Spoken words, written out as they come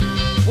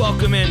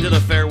Welcome into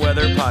the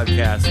Fairweather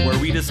Podcast, where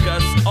we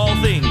discuss all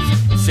things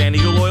San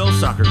Diego Loyal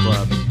Soccer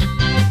Club.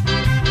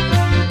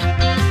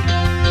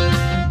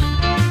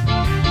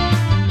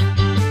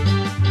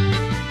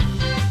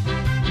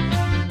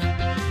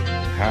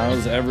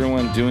 How's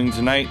everyone doing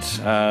tonight?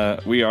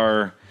 We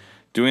are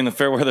doing the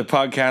Fairweather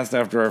Podcast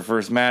after our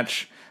first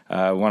match.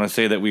 I want to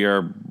say that we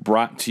are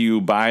brought to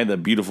you by the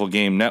Beautiful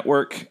Game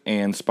Network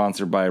and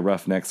sponsored by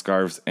Roughneck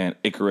Scarves and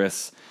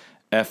Icarus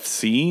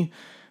FC.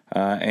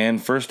 And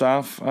first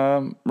off,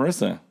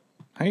 Marissa,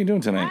 how you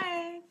doing tonight?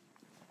 Hi.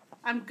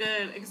 I'm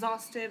good.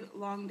 Exhausted.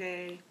 Long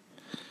day.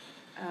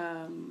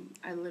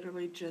 I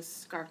literally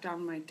just scarfed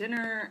down my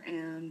dinner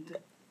and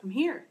I'm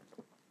here.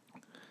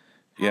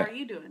 How are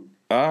you doing?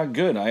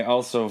 Good. I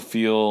also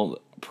feel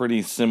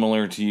pretty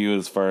similar to you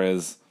as far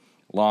as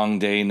long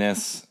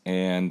dayness,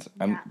 and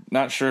I'm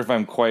not sure if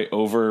I'm quite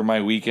over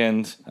my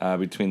weekend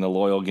between the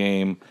Loyal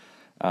game.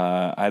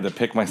 I had to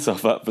pick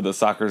myself up for the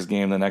Sockers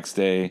game the next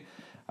day.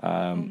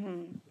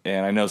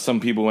 And I know some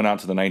people went out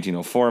to the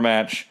 1904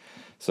 match,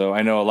 so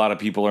I know a lot of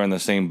people are in the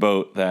same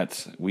boat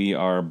that we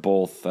are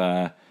both.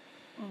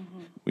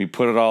 We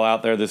put it all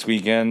out there this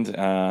weekend,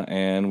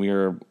 and we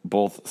are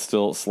both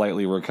still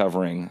slightly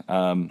recovering.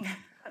 So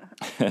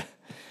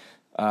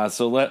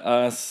let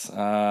us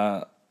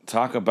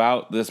talk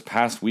about this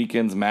past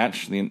weekend's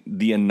match,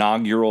 the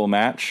inaugural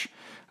match.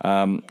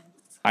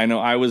 I know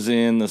I was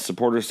in the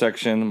supporter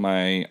section.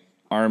 My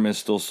arm is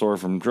still sore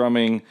from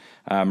drumming.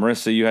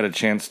 Marissa, you had a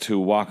chance to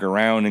walk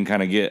around and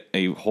kind of get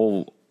a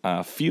whole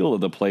feel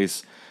of the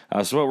place.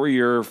 So what were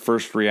your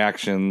first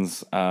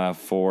reactions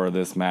for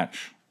this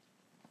match?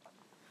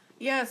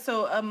 Yeah,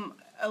 so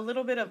a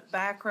little bit of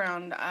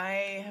background.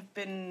 I have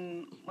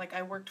been,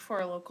 I worked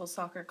for a local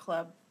soccer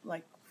club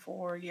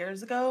 4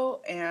 years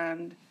ago,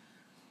 and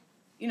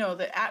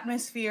the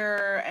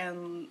atmosphere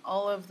and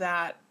all of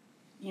that,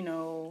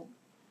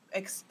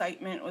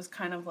 excitement was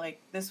kind of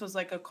this was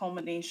a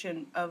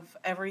culmination of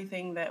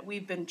everything that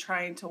we've been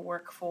trying to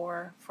work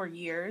for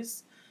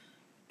years.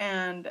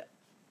 And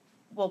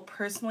well,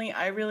 personally,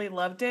 I really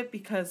loved it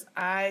because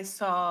I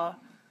saw,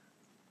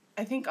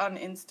 I think on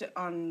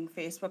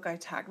Facebook, I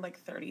tagged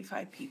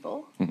 35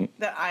 people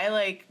that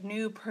I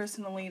knew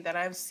personally, that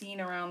I've seen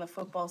around the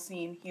football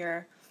scene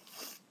here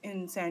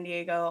in San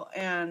Diego.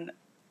 And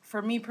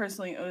for me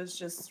personally, it was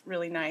just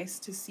really nice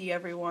to see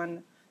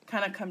everyone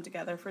kind of come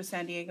together for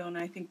San Diego. And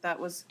I think that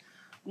was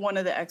one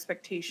of the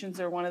expectations,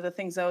 or one of the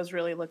things I was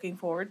really looking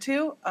forward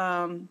to.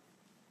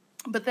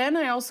 But then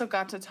I also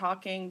got to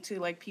talking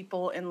to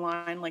people in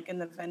line, in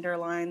the vendor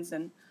lines.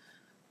 And,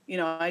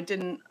 I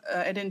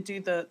didn't do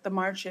the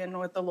march in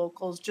with the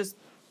locals, just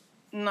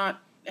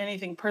not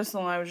anything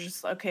personal. I was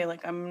just, okay,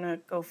 I'm going to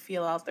go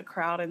feel out the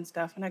crowd and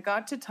stuff. And I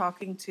got to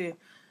talking to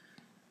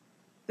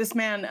this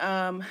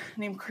man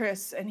named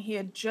Chris, and he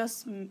had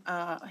just,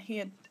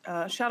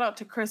 shout out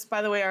to Chris,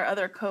 by the way, our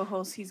other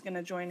co-host. He's going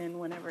to join in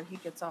whenever he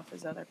gets off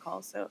his other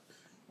call. So I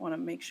want to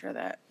make sure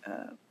that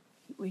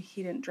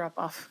he didn't drop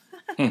off.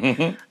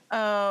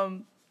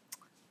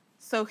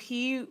 So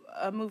he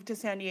moved to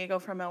San Diego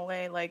from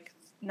LA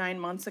 9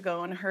 months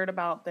ago and heard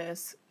about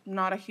this.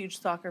 Not a huge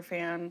soccer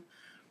fan,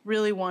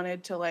 really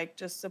wanted to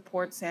just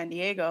support San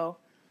Diego.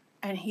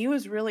 And he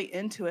was really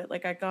into it.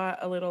 I got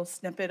a little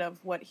snippet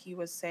of what he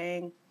was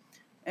saying,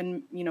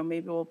 and,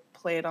 maybe we'll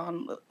play it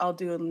on. I'll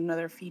do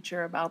another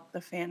feature about the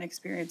fan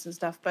experience and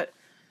stuff. But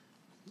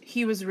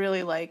he was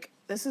really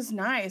this is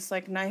nice,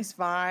 nice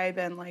vibe.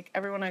 And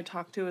everyone I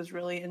talked to was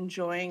really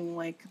enjoying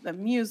the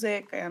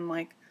music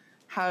and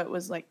how it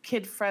was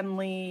kid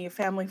friendly,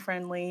 family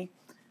friendly.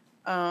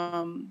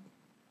 And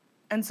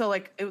so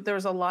there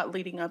was a lot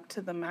leading up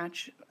to the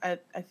match, I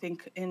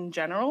think in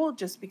general,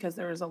 just because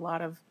there was a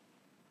lot of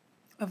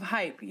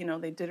hype.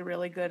 They did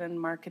really good in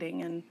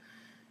marketing and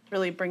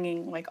really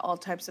bringing all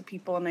types of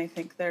people. And I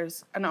think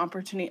there's an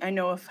opportunity. I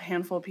know a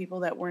handful of people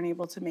that weren't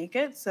able to make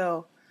it.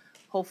 So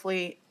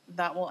hopefully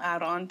that will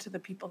add on to the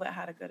people that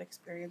had a good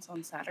experience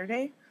on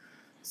Saturday.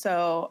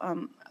 So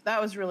that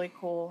was really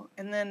cool.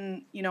 And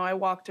then, I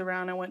walked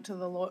around. I went to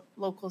the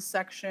local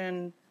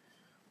section,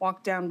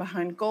 walked down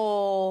behind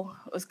goal.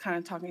 I was kind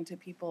of talking to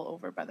people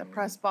over by the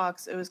press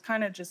box. It was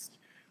kind of just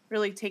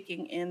really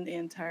taking in the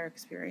entire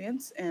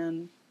experience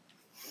and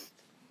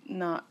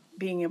not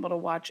being able to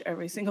watch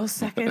every single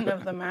second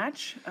of the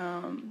match.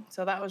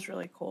 So that was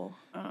really cool.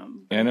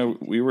 I know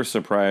we were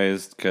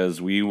surprised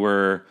because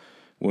when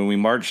we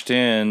marched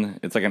in,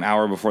 it's an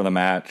hour before the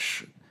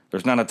match.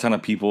 There's not a ton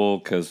of people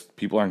because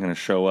people aren't going to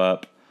show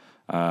up.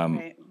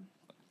 Right.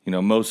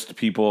 Most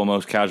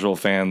casual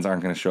fans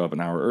aren't going to show up an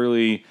hour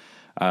early.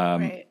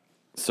 Right.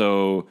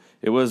 So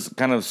it was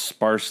kind of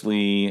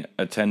sparsely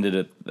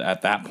attended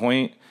at that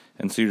point.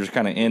 And so you're just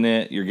kind of in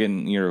it. You're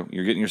getting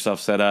yourself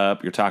set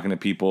up. You're talking to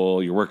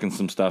people. You're working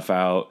some stuff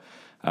out.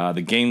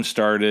 The game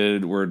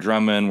started. We're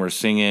drumming. We're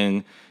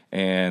singing.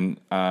 And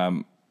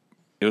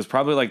it was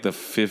probably the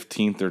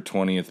 15th or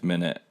 20th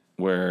minute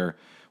where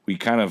we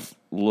kind of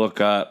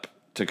look up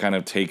to kind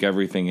of take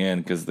everything in,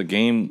 because the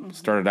game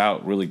started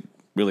out really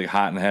really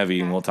hot and heavy,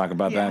 and we'll talk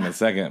about that in a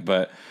second.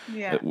 But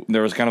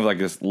there was kind of like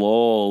this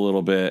lull a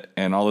little bit,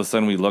 and all of a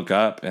sudden we look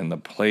up, and the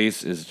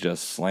place is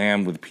just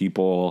slammed with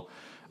people.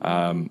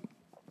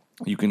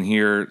 You can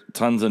hear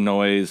tons of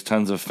noise,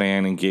 tons of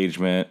fan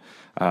engagement.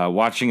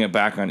 Watching it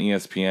back on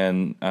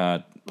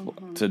ESPN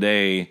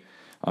today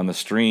on the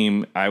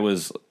stream,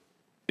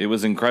 it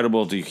was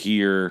incredible to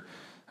hear.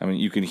 I mean,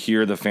 you can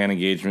hear the fan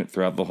engagement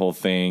throughout the whole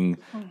thing.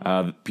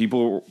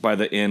 People by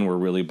the end were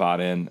really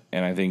bought in,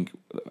 and I think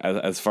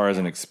as far as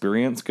an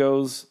experience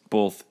goes,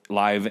 both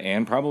live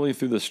and probably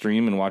through the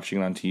stream and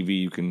watching it on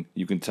TV,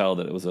 you can tell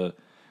that it was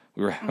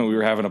we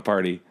were having a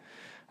party.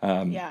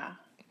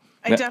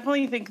 I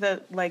definitely think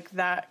that like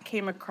that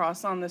came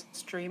across on the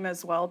stream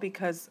as well,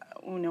 because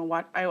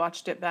I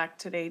watched it back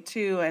today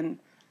too, and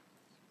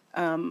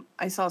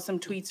I saw some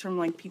tweets from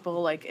like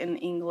people like in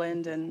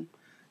England and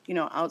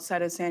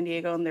outside of San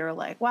Diego, and they were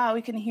like, "Wow,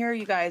 we can hear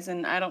you guys."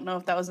 And I don't know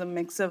if that was a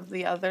mix of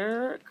the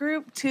other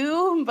group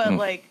too, but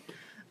like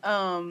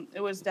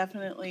it was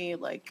definitely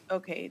like,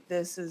 okay,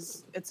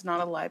 it's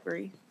not a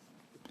library,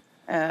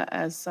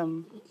 as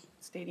some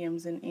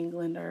stadiums in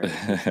England are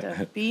accused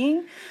of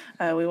being.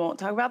 We won't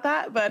talk about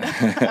that, but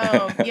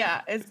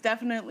it's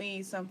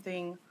definitely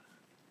something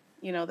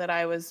that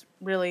I was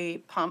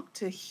really pumped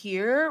to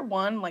hear.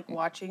 One, like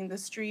watching the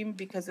stream,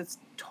 because it's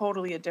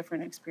totally a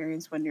different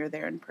experience when you're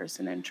there in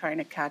person and trying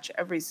to catch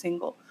every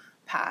single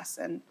pass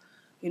and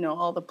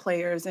all the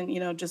players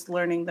and just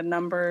learning the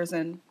numbers,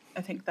 and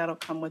I think that'll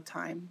come with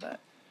time.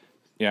 But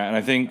yeah, and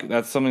I think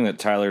that's something that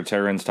Tyler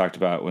Terrence talked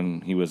about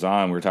when he was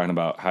on. We were talking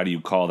about how do you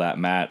call that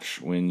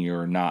match when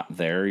you're not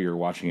there, you're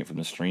watching it from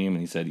the stream,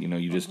 and he said,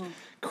 you just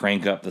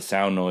crank up the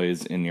sound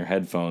noise in your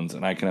headphones,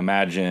 and I can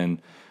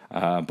imagine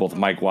both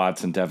Mike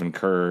Watts and Devin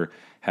Kerr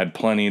had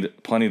plenty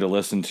to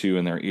listen to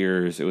in their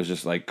ears. It was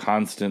just like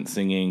constant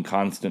singing,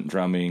 constant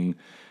drumming.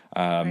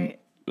 The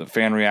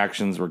fan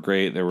reactions were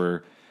great. They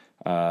were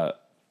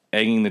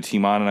egging the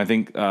team on, and I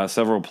think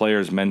several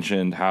players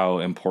mentioned how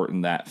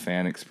important that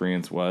fan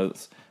experience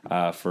was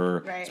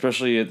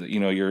especially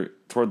you're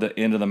toward the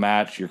end of the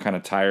match. You're kind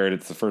of tired.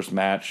 It's the first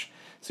match,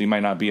 so you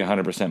might not be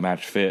 100%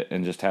 match fit,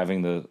 and just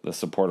having the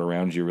support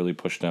around you really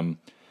pushed them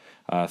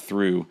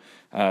through.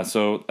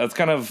 So that's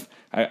kind of,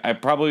 I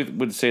probably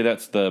would say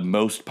that's the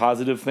most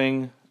positive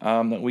thing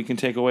that we can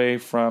take away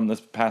from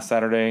this past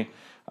Saturday,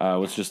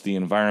 was just the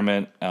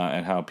environment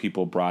and how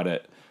people brought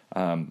it.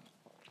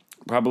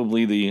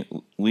 Probably the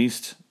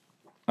least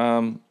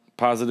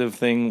positive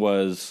thing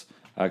was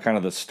kind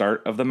of the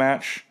start of the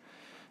match.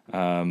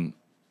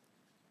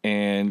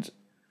 And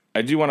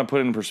I do want to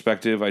put it in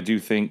perspective. I do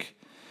think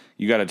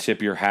you got to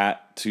tip your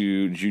hat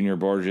to Junior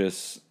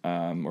Borges,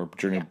 or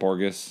Junior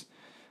Borges.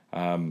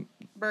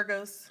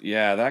 Burgos.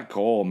 Yeah, that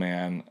goal,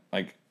 man.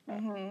 Like,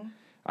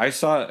 I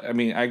saw it. I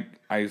mean,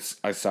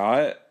 I saw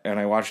it and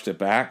I watched it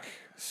back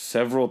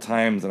several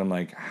times, and I'm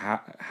like,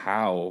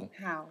 how?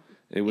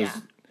 It was,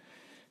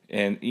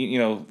 and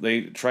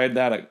they tried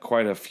that at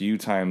quite a few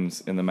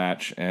times in the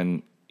match,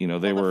 and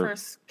they were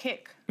first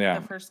kick. Yeah,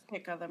 the first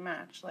kick of the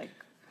match, like.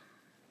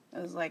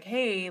 It was like,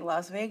 hey,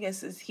 Las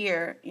Vegas is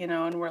here,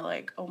 and we're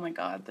like, oh my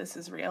God, this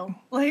is real.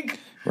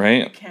 Like,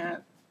 right?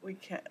 We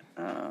can't.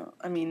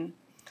 I mean,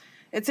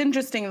 it's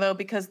interesting though,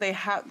 because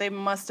they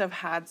must have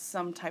had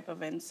some type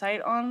of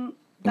insight on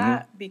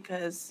that,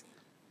 because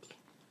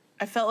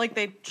I felt like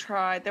they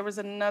tried. There was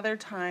another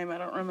time, I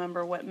don't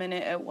remember what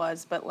minute it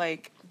was, but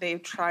like they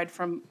tried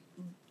from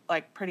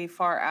like pretty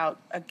far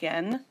out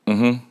again,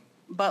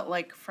 but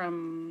like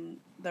from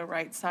the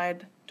right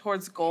side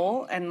towards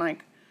goal, and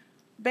like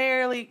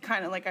barely,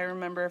 kind of like, I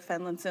remember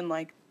Fenlinson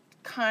like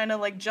kind of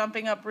like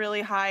jumping up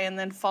really high and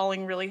then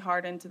falling really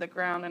hard into the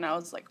ground, and I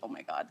was like, oh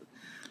my God.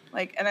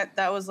 Like, and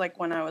that was like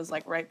when I was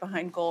like right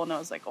behind goal, and I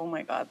was like, oh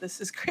my God,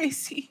 this is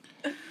crazy.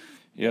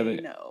 Yeah,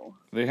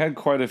 they had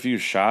quite a few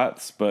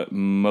shots, but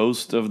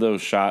most of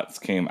those shots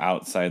came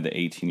outside the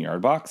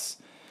 18-yard box.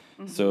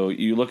 So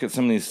you look at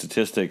some of these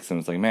statistics, and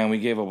it's like, man, we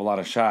gave up a lot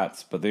of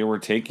shots, but they were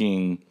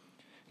taking,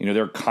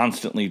 they're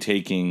constantly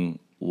taking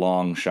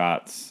long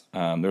shots.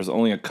 There's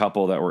only a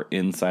couple that were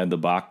inside the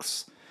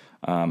box,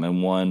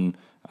 and one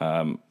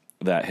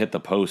that hit the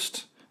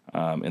post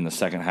in the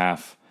second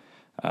half.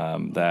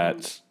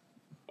 That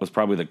was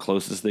probably the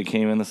closest they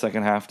came in the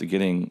second half to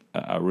getting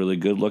a really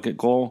good look at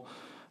goal.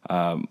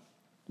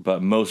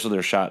 But most of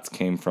their shots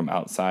came from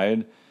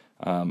outside.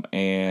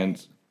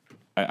 And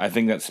I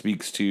think that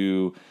speaks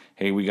to,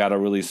 hey, we got a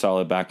really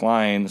solid back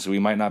line, so we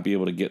might not be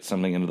able to get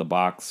something into the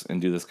box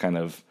and do this kind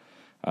of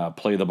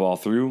play the ball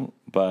through,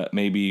 but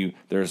maybe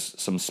there's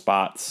some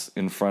spots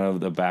in front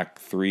of the back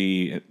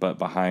three, but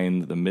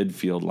behind the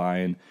midfield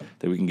line,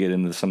 that we can get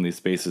into some of these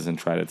spaces and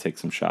try to take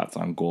some shots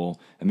on goal.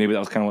 And maybe that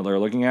was kind of what they were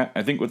looking at.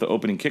 I think with the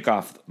opening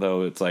kickoff,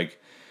 though, it's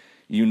like,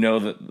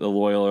 that the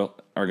Loyal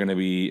are going to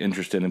be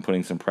interested in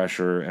putting some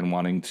pressure and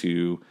wanting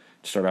to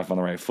start off on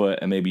the right foot,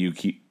 and maybe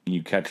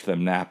you catch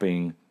them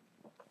napping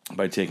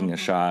by taking a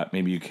shot.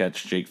 Maybe you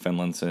catch Jake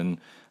Fenlinson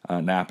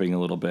napping a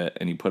little bit,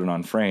 and you put it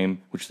on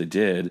frame, which they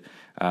did,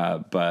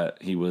 but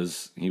he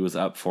was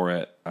up for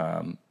it,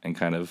 and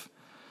kind of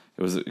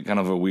it was kind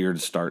of a weird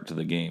start to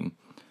the game.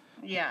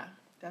 Yeah,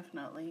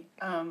 definitely.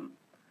 And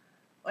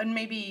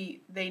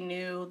maybe they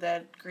knew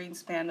that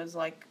Greenspan is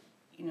like,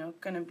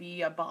 going to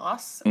be a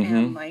boss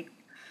and like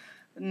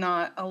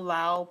not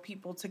allow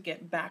people to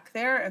get back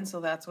there. And so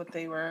that's what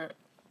they were,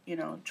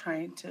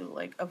 trying to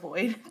like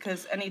avoid,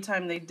 because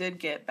anytime they did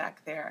get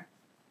back there,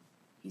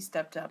 he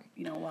stepped up,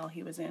 while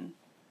he was in,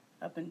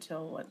 up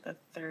until the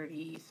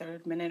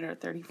 33rd minute or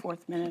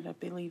 34th minute, I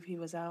believe he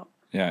was out.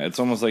 Yeah, it's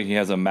almost like he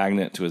has a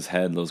magnet to his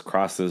head. Those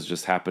crosses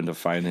just happen to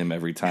find him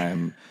every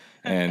time,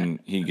 and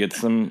he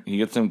gets them. He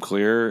gets them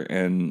clear,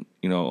 and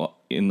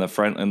in the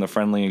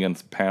friendly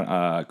against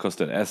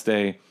Costa Este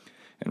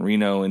and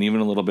Reno, and even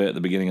a little bit at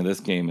the beginning of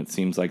this game, it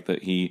seems like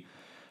that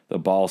the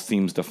ball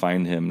seems to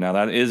find him. Now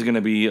that is going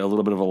to be a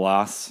little bit of a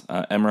loss.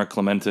 Emra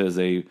Clemente is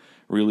a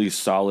really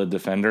solid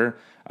defender,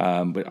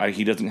 but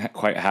he doesn't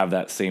quite have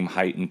that same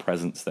height and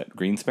presence that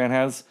Greenspan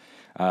has.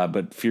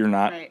 But fear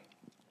not. Right.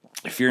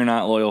 If you're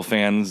not Loyal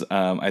fans,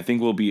 I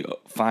think we'll be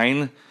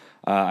fine.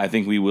 I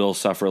think we will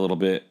suffer a little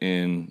bit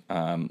in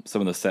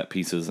some of the set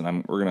pieces, and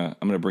I'm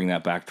gonna bring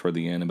that back toward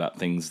the end about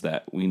things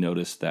that we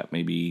noticed that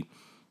maybe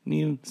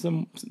need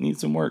some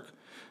work.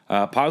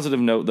 Positive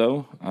note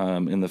though,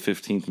 in the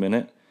 15th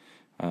minute,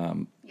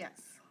 Yes.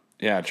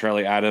 yeah,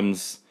 Charlie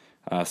Adams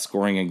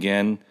scoring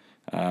again.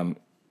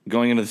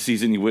 Going into the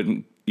season, you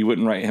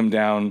wouldn't write him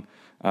down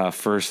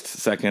first,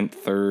 second,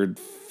 third,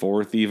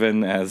 fourth,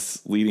 even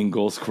as leading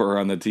goal scorer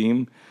on the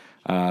team.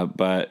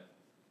 But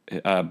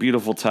a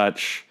beautiful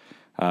touch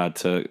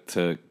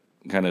to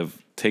kind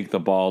of take the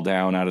ball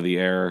down out of the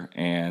air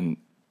and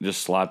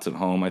just slots it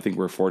home. I think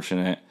we're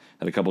fortunate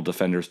that a couple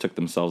defenders took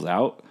themselves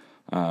out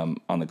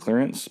on the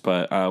clearance.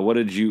 But what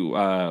did you?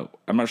 I'm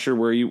not sure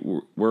where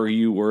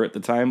you were at the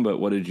time, but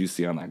what did you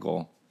see on that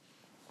goal?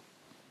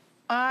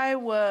 I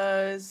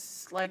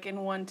was like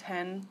in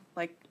 110,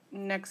 like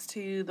next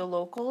to the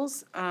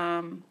locals.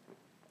 I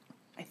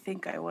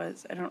think I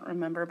was. I don't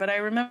remember, but I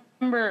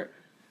remember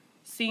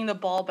seeing the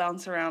ball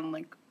bounce around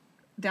like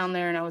down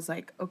there, and I was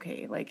like,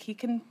 okay, like he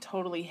can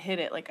totally hit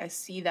it. Like I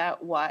see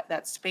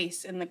that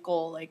space in the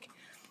goal, like,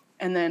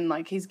 and then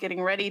like he's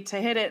getting ready to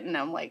hit it, and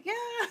I'm like, yeah,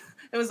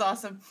 it was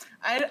awesome.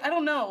 I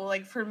don't know,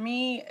 like for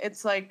me,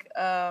 it's like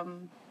I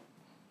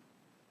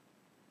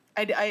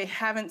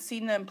haven't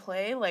seen them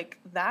play like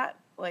that.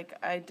 Like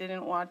I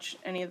didn't watch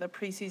any of the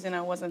preseason.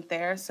 I wasn't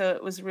there, so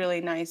it was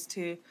really nice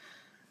to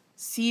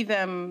see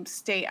them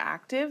stay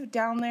active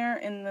down there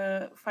in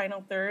the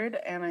final third,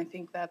 and I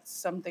think that's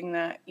something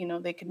that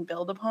they can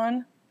build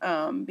upon,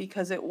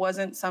 because it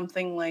wasn't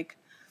something like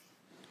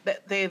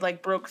that they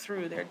like broke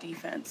through their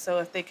defense. So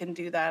if they can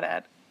do that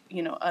at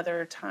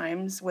other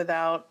times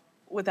without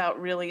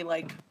really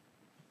like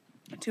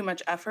too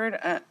much effort,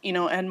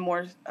 and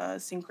more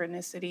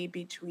synchronicity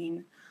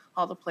between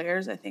all the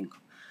players, I think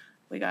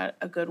we got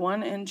a good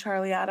one in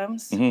Charlie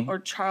Adams, or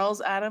Charles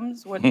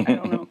Adams. What I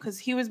don't know, because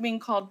he was being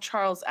called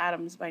Charles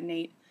Adams by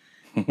Nate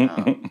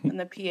in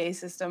the PA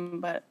system,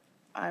 but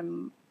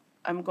I'm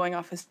going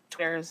off his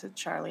Twitter as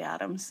Charlie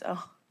Adams. So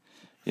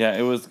yeah,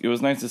 it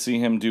was nice to see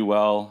him do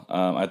well.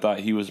 I thought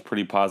he was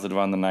pretty positive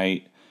on the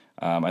night.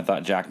 I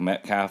thought Jack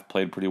Metcalf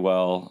played pretty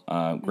well.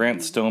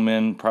 Grant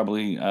Stillman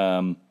probably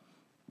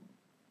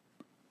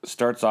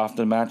starts off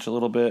the match a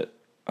little bit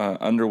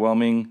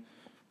underwhelming.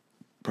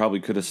 Probably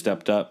could have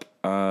stepped up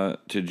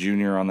to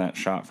Junior on that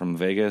shot from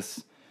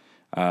Vegas,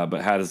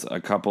 but has a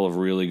couple of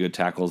really good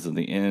tackles at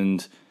the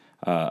end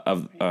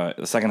of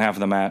the second half of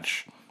the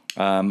match.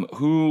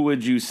 Who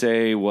would you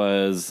say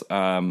was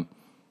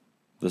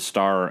the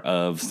star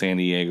of San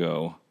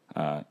Diego,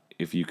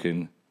 if you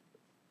can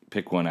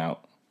pick one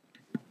out?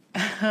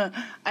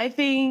 I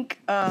think,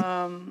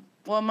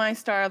 my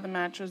star of the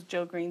match was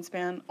Joe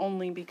Greenspan,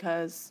 only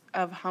because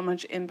of how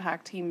much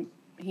impact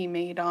he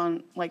made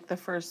on like the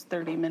first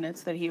 30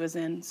 minutes that he was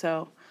in.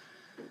 So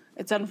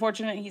it's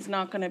unfortunate he's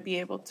not going to be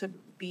able to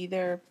be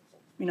there,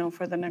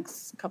 for the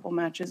next couple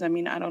matches. I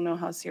mean, I don't know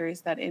how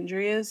serious that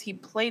injury is. He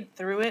played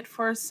through it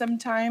for some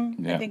time.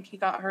 Yeah. I think he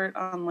got hurt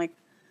on like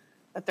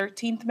the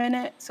 13th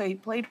minute. So he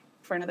played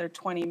for another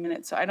 20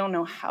 minutes. So I don't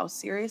know how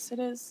serious it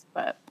is,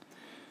 but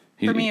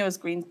for me, it was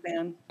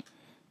Greenspan.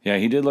 Yeah,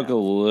 he did look a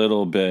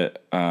little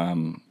bit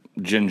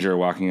ginger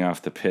walking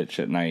off the pitch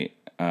at night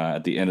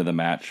at the end of the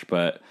match,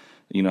 but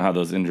you know how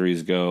those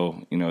injuries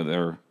go.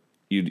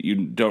 You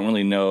don't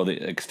really know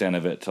the extent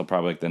of it till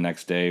probably like the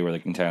next day, where they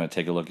can kind of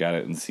take a look at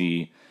it and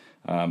see.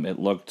 It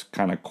looked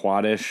kind of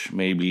quadish,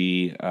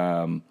 maybe.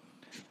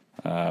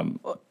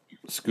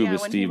 Scuba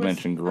Steve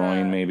mentioned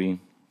groin, maybe.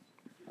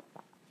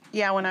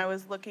 Yeah, when I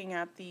was looking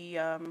at the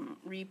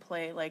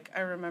replay, like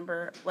I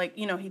remember, like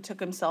he took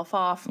himself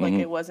off, like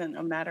it wasn't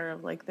a matter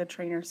of like the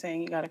trainer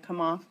saying you got to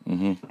come off,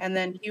 and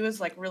then he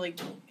was like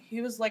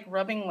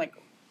rubbing like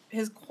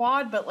his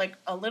quad, but like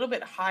a little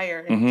bit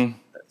higher,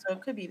 so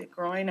it could be the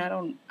groin. I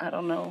don't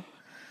know,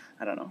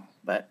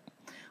 but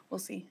we'll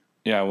see.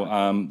 Yeah,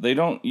 well, they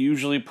don't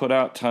usually put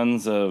out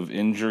tons of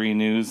injury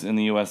news in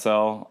the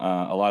USL.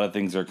 A lot of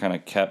things are kind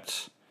of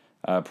kept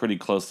pretty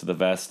close to the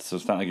vest, so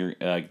it's not like you're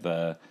like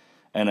the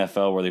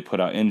NFL where they put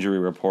out injury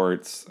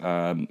reports.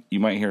 You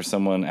might hear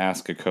someone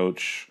ask a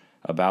coach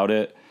about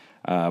it,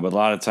 but a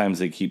lot of times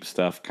they keep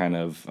stuff kind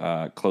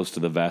of close to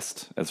the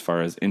vest as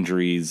far as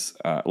injuries,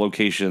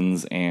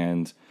 locations,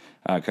 and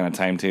kind of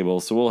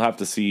timetables. So we'll have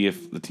to see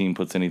if the team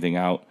puts anything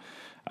out.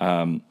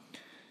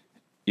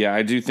 Yeah,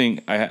 I do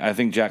think I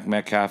think Jack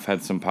Metcalf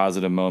had some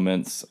positive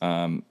moments,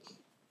 and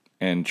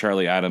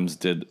Charlie Adams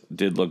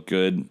did look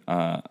good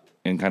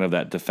in kind of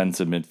that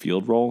defensive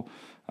midfield role.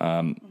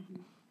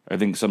 I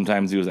think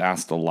sometimes he was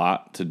asked a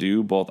lot to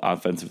do, both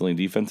offensively and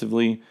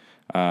defensively,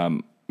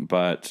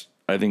 but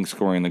I think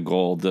scoring the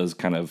goal does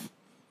kind of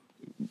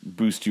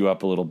boost you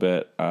up a little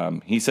bit.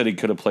 He said he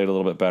could have played a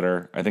little bit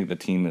better. I think the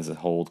team as a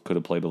whole could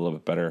have played a little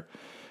bit better.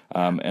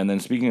 And then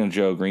speaking of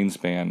Joe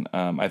Greenspan,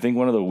 I think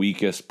one of the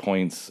weakest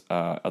points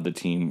of the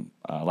team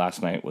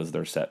last night was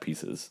their set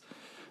pieces.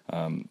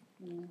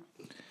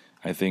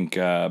 I think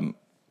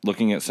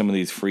looking at some of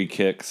these free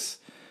kicks,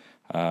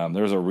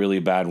 there was a really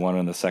bad one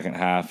in the second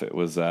half. It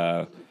was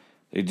they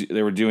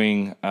were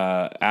doing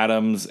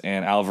Adams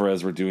and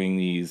Alvarez were doing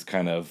these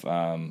kind of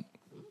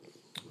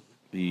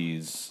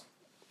these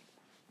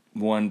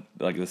one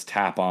like this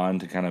tap on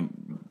to kind of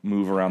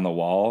move around the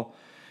wall,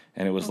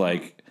 and it was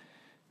like.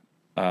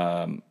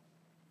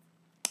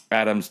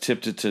 Adams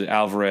tipped it to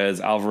Alvarez.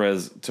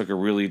 Alvarez took a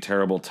really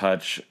terrible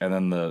touch, and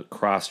then the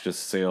cross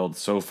just sailed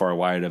so far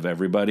wide of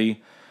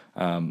everybody.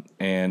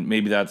 And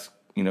maybe that's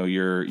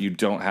you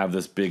don't have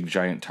this big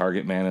giant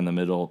target man in the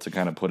middle to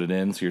kind of put it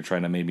in, so you're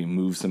trying to maybe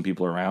move some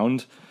people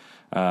around.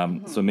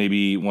 So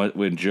maybe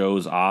when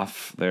Joe's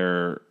off,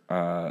 their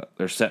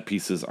set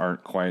pieces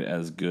aren't quite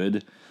as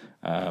good.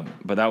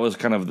 But that was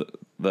kind of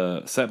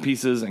the set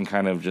pieces and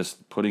kind of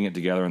just putting it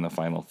together in the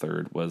final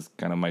third was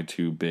kind of my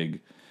two big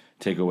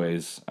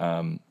takeaways.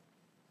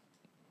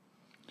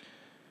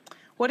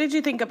 What did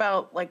you think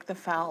about like the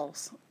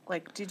fouls?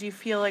 Like, did you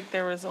feel like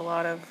there was a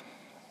lot of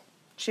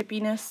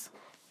chippiness?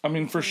 I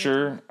mean, for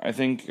sure. I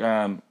think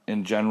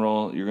in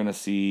general, you're going to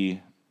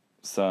see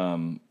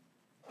some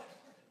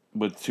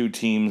with two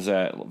teams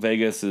that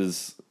Vegas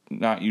is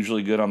not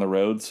usually good on the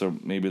road, so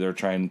maybe they're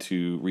trying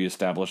to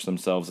reestablish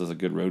themselves as a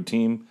good road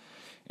team,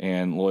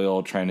 and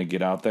Loyal trying to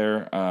get out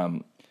there.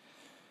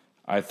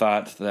 I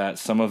thought that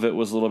some of it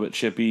was a little bit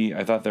chippy.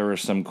 I thought there were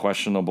some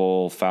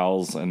questionable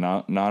fouls and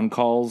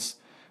non-calls,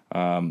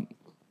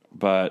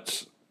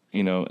 but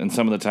and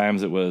some of the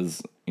times it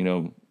was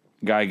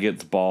guy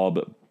gets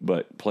ball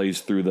but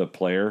plays through the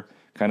player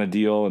kind of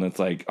deal, and it's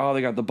like, oh,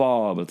 they got the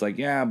ball, but it's like,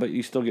 yeah, but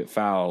you still get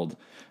fouled.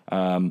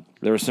 There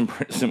were some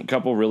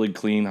couple really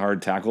clean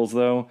hard tackles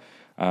though.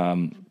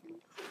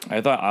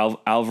 I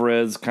thought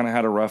Alvarez kind of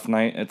had a rough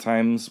night at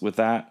times with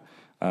that.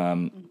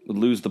 Would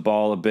lose the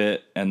ball a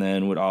bit and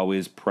then would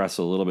always press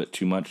a little bit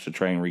too much to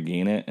try and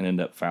regain it and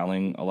end up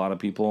fouling a lot of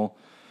people.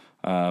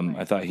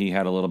 I thought he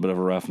had a little bit of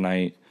a rough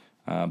night.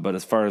 But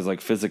as far as like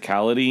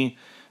physicality,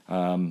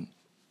 you're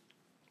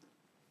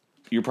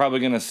probably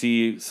going to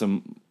see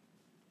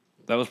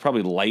that was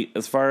probably light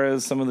as far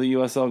as some of the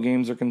USL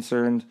games are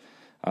concerned.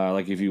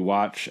 Like if you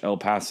watch El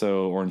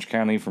Paso, Orange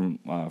County from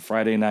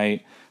Friday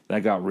night,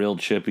 that got real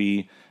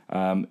chippy.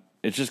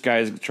 It's just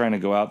guys trying to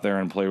go out there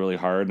and play really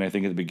hard. And I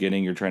think at the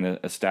beginning you're trying to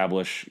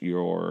establish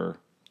who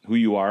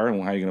you are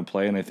and how you're going to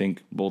play. And I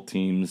think both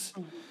teams,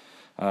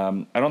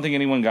 I don't think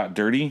anyone got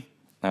dirty.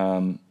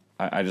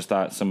 I just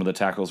thought some of the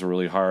tackles were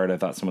really hard. I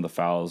thought some of the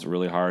fouls were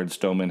really hard.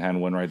 Stoneman had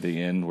one right at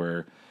the end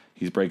where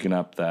he's breaking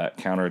up that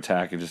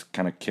counterattack and just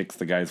kind of kicks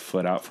the guy's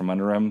foot out from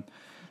under him.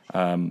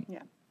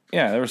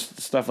 Yeah, there was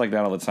stuff like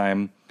that all the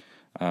time.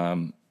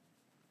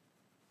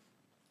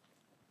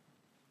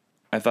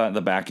 I thought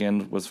the back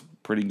end was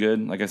pretty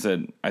good. Like I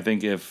said, I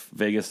think if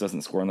Vegas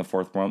doesn't score in the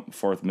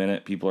fourth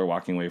minute, people are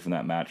walking away from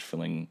that match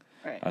feeling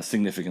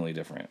significantly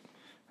different.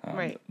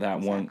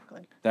 That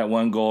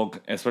one goal,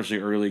 especially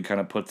early, kind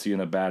of puts you in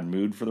a bad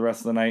mood for the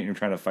rest of the night, and you're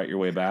trying to fight your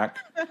way back.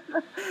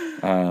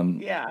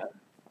 Yeah.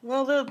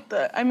 Well,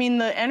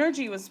 the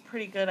energy was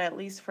pretty good, at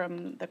least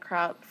from the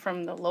crowd,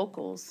 from the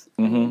locals.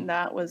 I mean,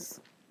 that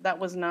was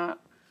not,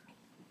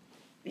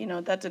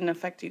 that didn't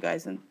affect you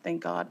guys, and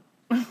thank God.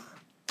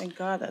 Thank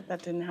God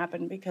that didn't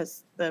happen,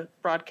 because the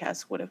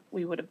broadcast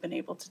we would have been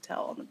able to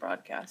tell on the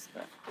broadcast.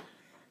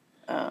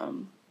 But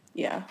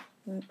yeah,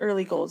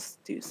 early goals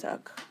do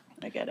suck.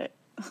 I get it.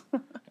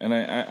 And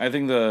I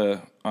think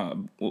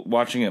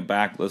watching it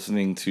back,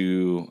 listening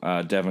to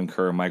Devin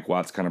Kerr, Mike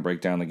Watts kind of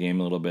break down the game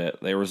a little bit,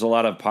 there was a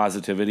lot of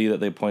positivity that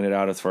they pointed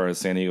out as far as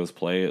San Diego's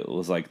play. It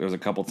was like there was a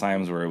couple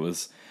times where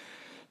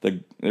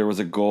there was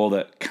a goal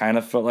that kind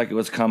of felt like it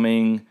was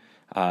coming.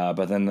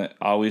 But then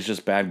always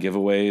just bad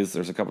giveaways.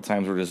 There's a couple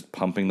times we're just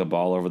pumping the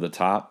ball over the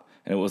top.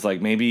 And it was like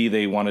maybe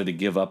they wanted to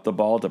give up the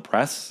ball to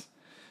press.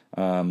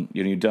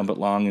 You dump it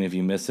long, and if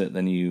you miss it,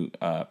 then you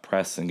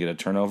press and get a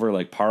turnover.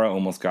 Like Para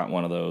almost got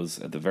one of those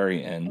at the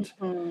very end.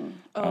 Mm-hmm.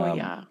 Oh,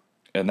 yeah.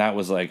 And that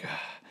was like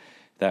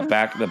the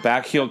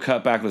back heel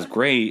cutback was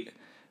great,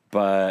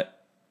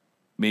 but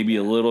maybe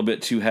a little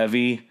bit too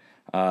heavy,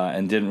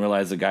 and didn't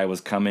realize the guy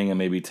was coming, and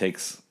maybe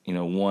takes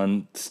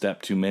one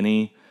step too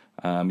many.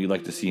 You'd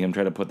like to see him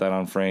try to put that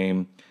on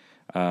frame.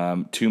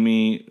 To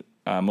me,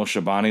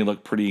 Moshabani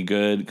looked pretty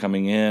good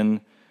coming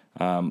in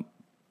and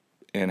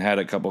had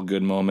a couple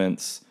good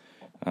moments.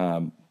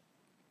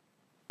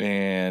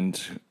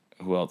 And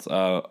who else?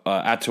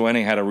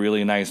 Atuene had a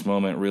really nice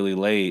moment really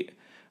late,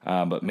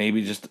 but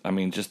maybe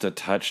just a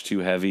touch too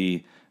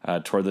heavy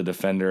toward the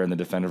defender, and the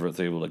defender was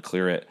able to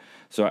clear it.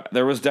 So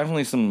there was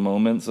definitely some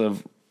moments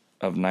of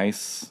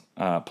nice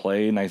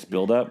play, nice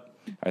build-up.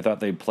 I thought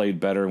they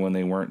played better when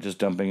they weren't just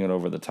dumping it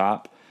over the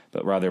top,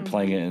 but rather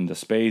playing it into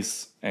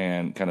space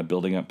and kind of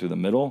building up through the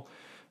middle.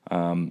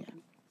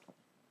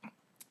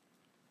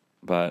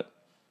 But,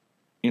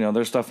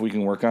 there's stuff we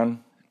can work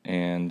on.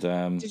 And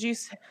Did you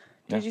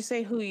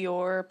say who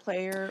your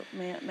player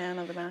man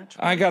of the match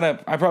was?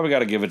 I probably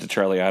gotta give it to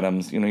Charlie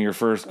Adams. Your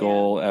first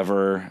goal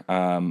ever.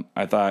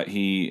 I thought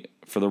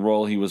for the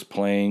role he was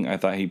playing, I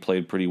thought he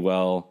played pretty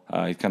well.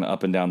 He's kind of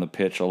up and down the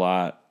pitch a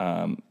lot.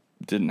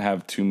 Didn't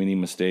have too many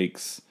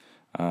mistakes,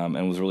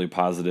 and was really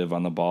positive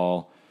on the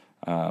ball.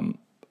 I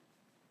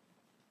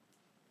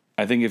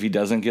think if he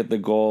doesn't get the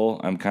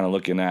goal, I'm kind of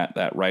looking at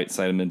that right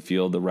side of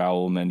midfield, the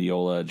Raul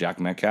Mendiola, Jack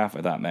Metcalf.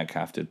 I thought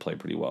Metcalf did play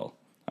pretty well.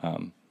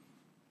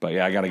 But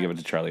yeah, I got to give it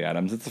to Charlie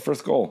Adams. It's the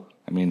first goal.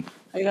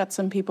 I got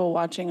some people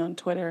watching on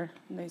Twitter,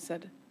 and they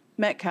said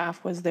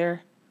Metcalf was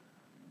there.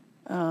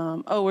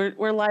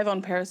 We're live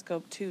on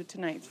Periscope too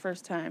tonight,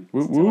 first time.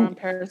 So we're on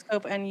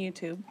Periscope and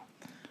YouTube.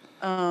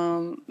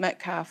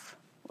 Metcalf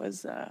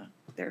was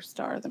their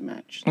star of the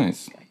match.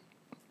 Nice.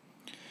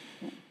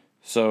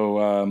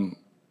 So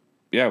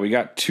we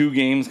got 2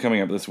 games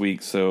coming up this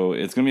week, so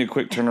it's going to be a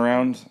quick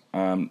turnaround.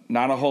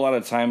 Not a whole lot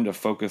of time to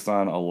focus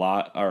on a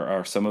lot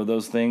or some of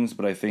those things,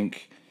 but I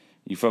think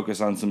you focus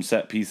on some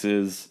set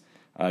pieces.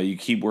 You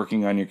keep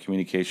working on your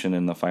communication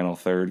in the final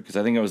third, because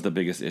I think it was the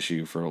biggest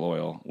issue for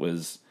Loyal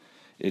was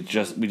we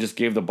just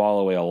gave the ball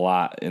away a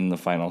lot in the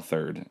final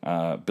third.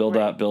 Build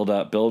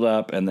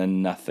up, and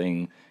then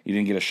nothing. You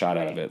didn't get a shot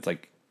out of it. It's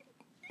like,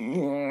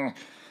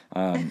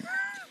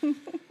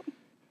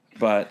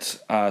 but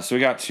so we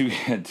got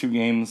two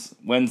games.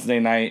 Wednesday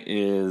night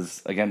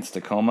is against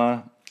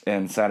Tacoma,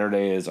 and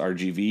Saturday is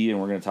RGV,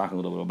 and we're going to talk a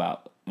little bit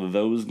about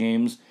those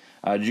games.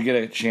 Did you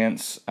get a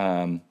chance?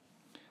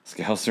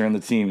 Scouser and the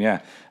team,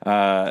 yeah.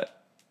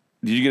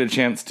 Did you get a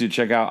chance to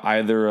check out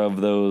either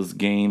of those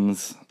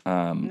games?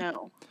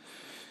 No.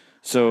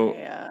 So,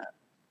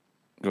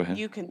 go ahead.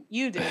 You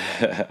did.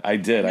 I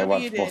did. I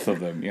watched both of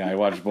them. Yeah, I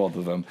watched both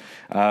of them.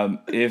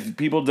 If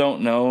people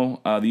don't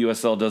know, the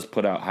USL does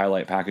put out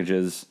highlight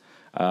packages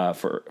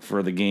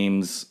for the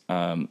games.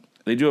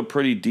 They do a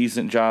pretty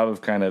decent job of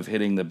kind of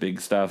hitting the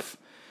big stuff.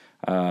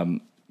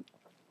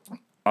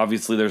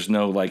 Obviously, there's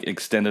no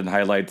extended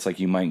highlights like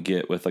you might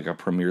get with a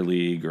Premier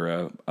League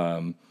or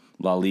a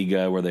La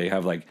Liga, where they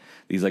have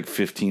these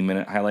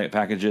 15-minute highlight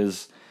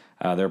packages.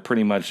 They're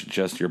pretty much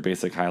just your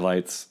basic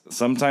highlights.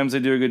 Sometimes they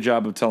do a good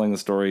job of telling the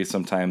story.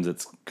 Sometimes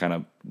it's kind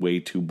of way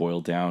too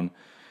boiled down.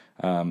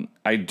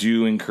 I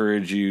do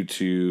encourage you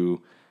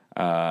to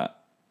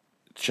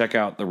check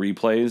out the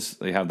replays.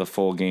 They have the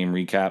full game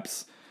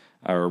recaps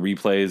or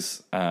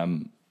replays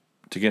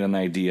to get an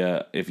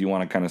idea if you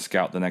want to kind of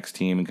scout the next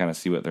team and kind of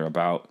see what they're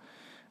about.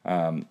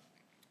 I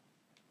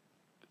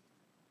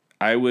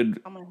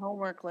would on my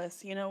homework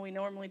list. We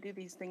normally do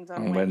these things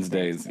on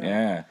Wednesdays. So.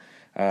 Yeah.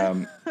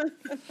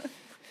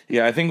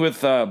 Yeah, I think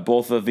with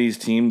both of these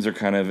teams are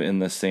kind of in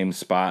the same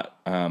spot.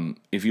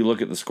 If you look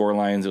at the score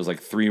lines, it was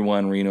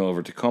 3-1 Reno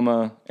over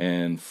Tacoma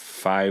and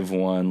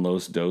 5-1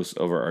 Los Dos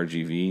over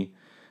RGV.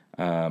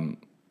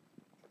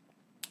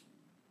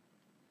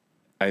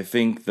 I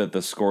think that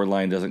the score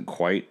line doesn't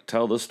quite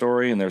tell the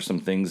story, and there's some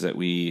things that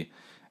we,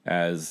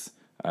 as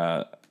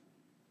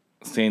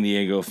San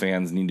Diego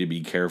fans, need to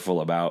be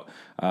careful about.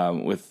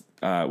 With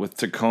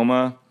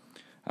Tacoma,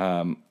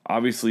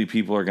 obviously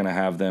people are going to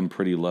have them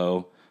pretty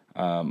low,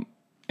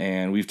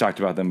 and we've talked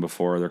about them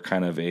before. They're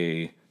kind of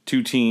a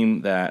 2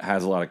 team that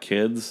has a lot of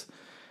kids,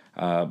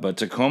 but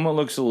Tacoma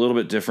looks a little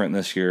bit different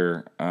this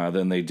year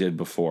than they did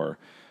before.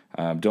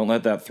 Don't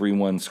let that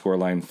 3-1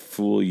 scoreline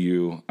fool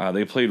you.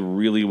 They played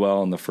really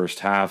well in the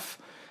first half.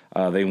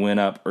 They went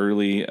up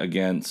early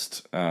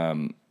against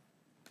Reno.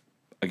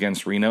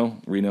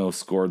 Reno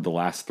scored the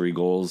last 3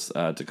 goals.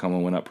 Tacoma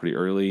went up pretty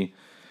early.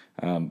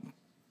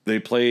 They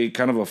play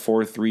kind of a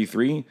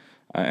 4-3-3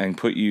 and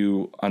put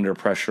you under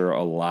pressure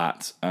a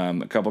lot.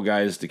 A couple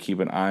guys to keep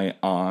an eye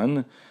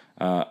on.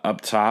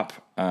 Up top,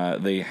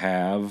 they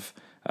have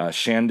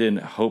Shandon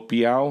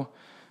Hopiau.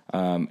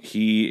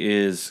 He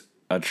is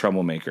a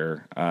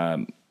troublemaker.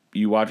 If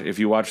you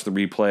watch the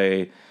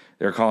replay,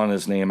 they're calling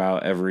his name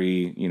out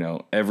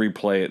every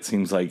play. It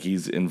seems like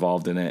he's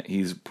involved in it.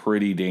 He's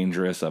pretty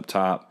dangerous up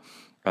top.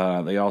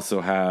 They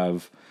also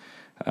have,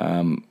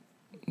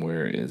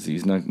 where is he?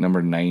 He's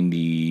number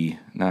 90,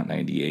 not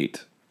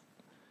 98.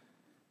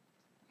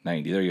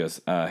 90. There he goes.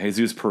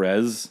 Jesus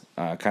Perez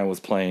kind of was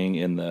playing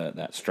in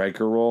that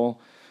striker role.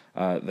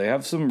 They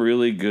have some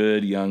really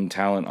good young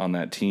talent on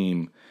that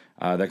team.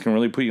 that can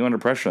really put you under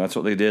pressure. That's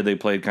what they did. They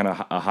played kind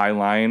of a high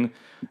line,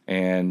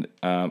 and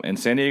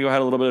San Diego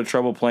had a little bit of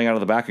trouble playing out of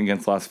the back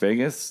against Las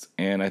Vegas.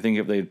 And I think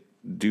if they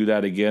do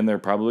that again, they're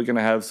probably going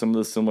to have some of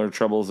the similar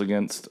troubles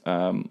against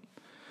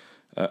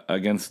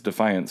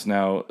Defiance.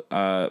 Now,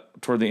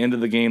 toward the end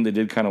of the game, they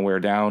did kind of wear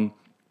down,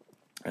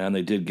 and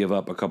they did give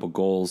up a couple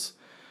goals.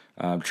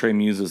 Trey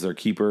Muse is their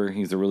keeper.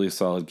 He's a really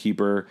solid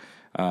keeper.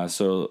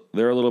 So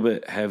they're a little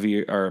bit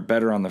heavier or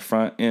better on the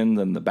front end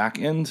than the back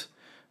end.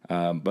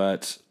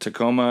 But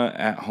Tacoma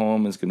at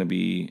home is going to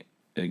be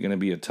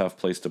a tough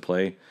place to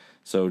play.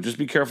 So just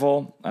be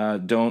careful.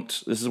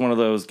 This is one of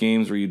those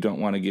games where you don't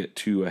want to get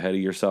too ahead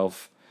of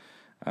yourself.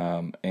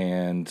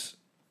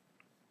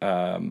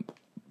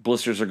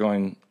 Blisters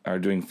are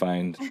doing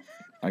fine.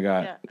 I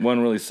got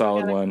one really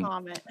solid one.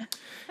 Comment.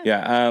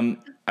 Yeah.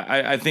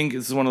 I think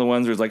this is one of the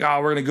ones where it's like,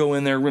 we're going to go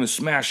in there, we're going to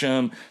smash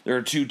them. They're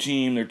a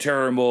 2-team, they're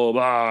terrible,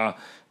 blah.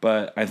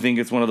 But I think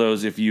it's one of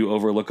those, if you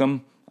overlook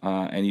them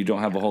and you don't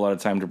have a whole lot of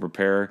time to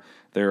prepare,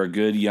 they're a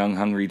good, young,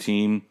 hungry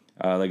team.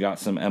 They got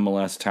some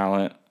MLS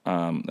talent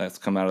that's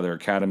come out of their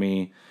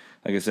academy.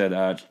 Like I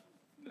said,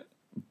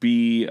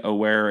 be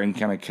aware and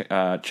kind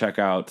of check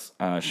out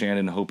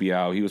Shandon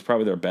Hopiau. He was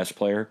probably their best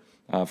player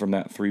from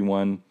that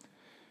 3-1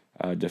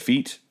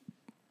 defeat.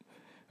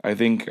 I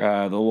think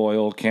the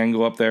Loyal can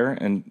go up there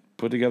and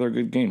put together a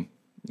good game.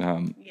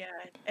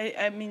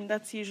 I mean,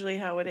 that's usually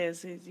how it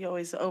is. You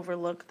always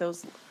overlook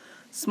those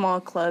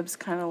small clubs,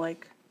 kind of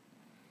like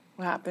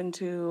what happened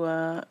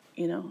to,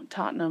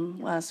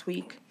 Tottenham last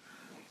week.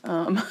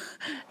 And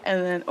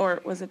then,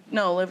 or was it,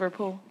 no,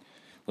 Liverpool.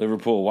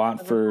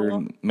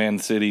 Watford, Man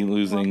City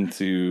losing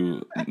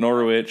to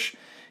Norwich.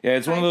 Yeah,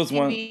 it's one of those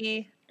one.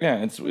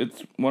 Yeah, it's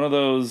one of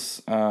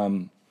those.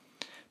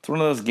 It's one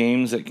of those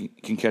games that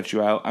can catch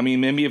you out. I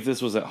mean, maybe if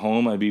this was at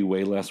home, I'd be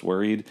way less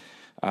worried.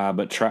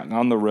 But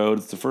on the road,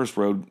 it's the first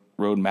road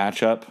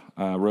matchup,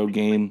 road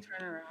game.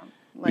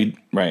 Turnaround.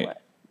 Right.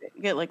 What?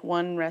 Get like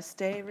one rest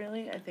day,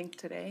 really. I think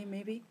today,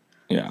 maybe.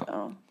 Yeah.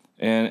 So.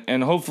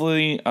 And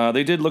hopefully,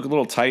 they did look a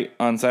little tight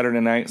on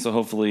Saturday night. So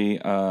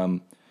hopefully,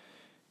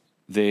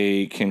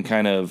 they can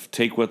kind of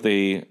take what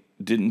they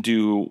didn't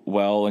do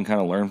well and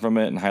kind of learn from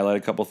it and highlight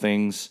a couple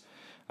things.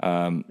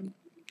 I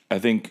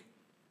think.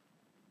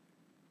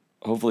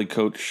 Hopefully,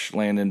 Coach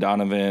Landon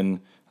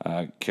Donovan,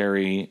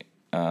 Carrie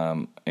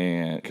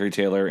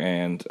Taylor,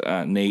 and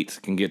Nate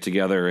can get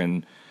together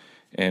and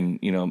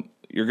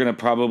you're gonna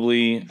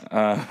probably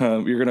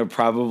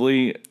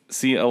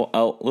see a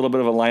little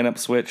bit of a lineup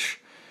switch.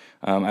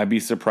 I'd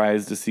be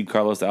surprised to see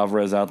Carlos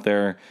Alvarez out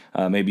there.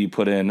 Maybe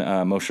put in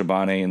Moshe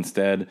Bane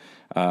instead.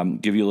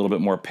 Give you a little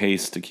bit more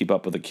pace to keep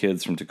up with the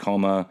kids from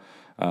Tacoma.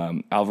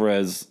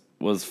 Alvarez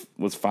was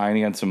fine.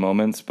 He had some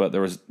moments, but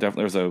there was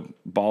a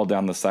ball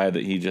down the side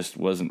that he just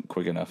wasn't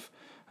quick enough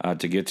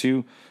to get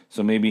to.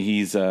 So maybe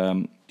he's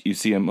you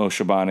see a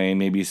Moshe Bane,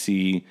 maybe you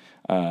see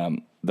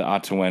the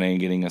Atuene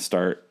getting a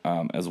start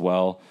as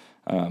well.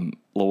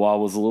 Lawal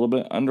was a little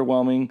bit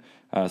underwhelming,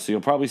 so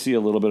you'll probably see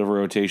a little bit of a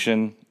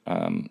rotation,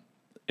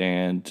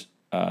 and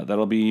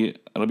that'll be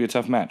a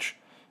tough match.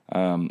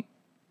 There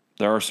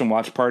are some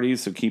watch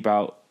parties, so keep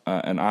out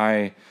an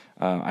eye.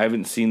 I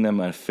haven't seen them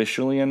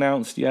officially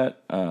announced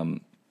yet,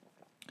 but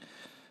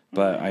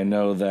I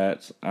know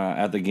that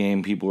at the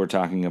game people were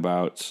talking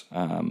about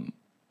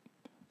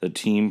the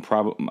team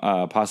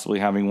possibly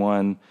having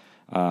one,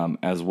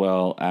 as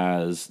well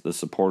as the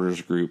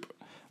supporters group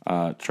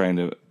trying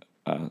to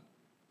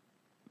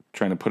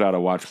put out a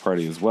watch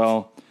party as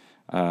well.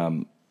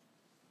 So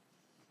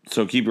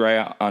keep your eye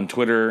out on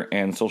Twitter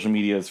and social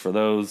medias for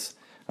those.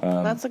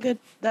 That's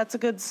a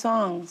good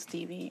song,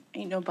 Stevie.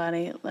 Ain't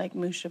nobody like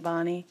Moshe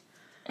Bane.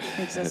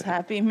 Makes us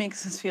happy,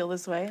 makes us feel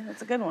this way.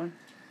 That's a good one.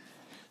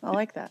 I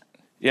like that.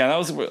 Yeah, that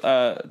was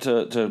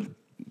to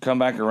come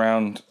back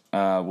around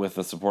with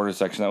the supporter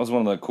section. That was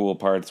one of the cool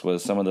parts.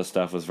 Was some of the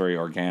stuff was very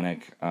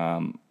organic,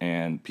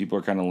 and people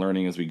are kind of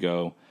learning as we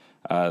go.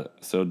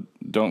 So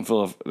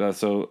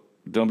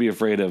don't be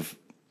afraid of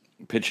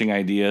pitching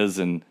ideas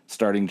and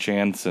starting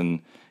chants. And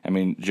I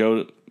mean,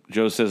 Joe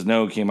Says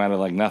No came out of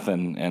like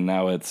nothing, and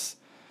now it's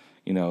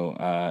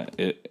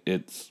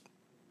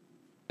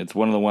it's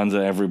one of the ones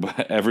that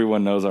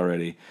everyone knows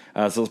already.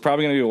 So it's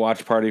probably going to be a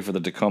watch party for the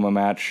Tacoma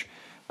match.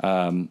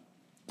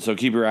 So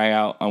keep your eye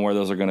out on where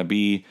those are going to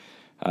be.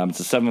 It's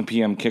a 7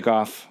 p.m.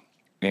 kickoff,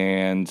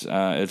 and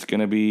it's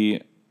going to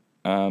be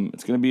I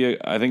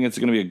think it's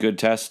going to be a good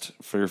test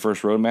for your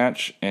first road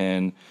match,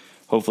 and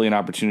hopefully an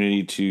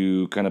opportunity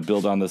to kind of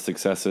build on the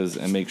successes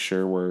and make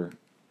sure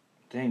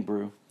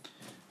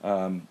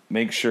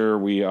make sure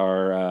we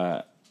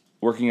are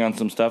working on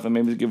some stuff, and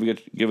maybe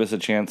give us a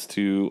chance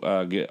to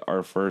get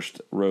our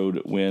first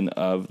road win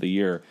of the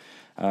year.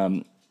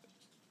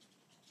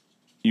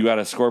 You got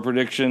a score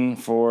prediction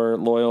for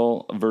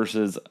Loyal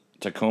versus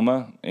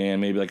Tacoma, and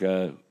maybe like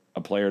a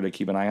player to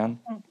keep an eye on?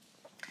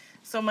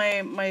 So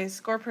my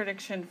score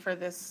prediction for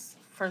this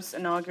first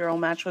inaugural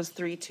match was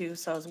 3-2,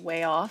 so I was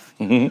way off.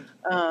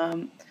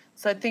 Mm-hmm.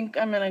 So I think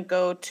I'm going to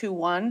go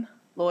 2-1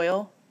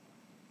 Loyal.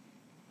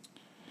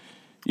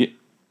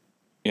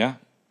 Yeah, Yeah.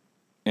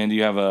 And do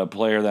you have a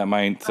player that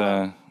might...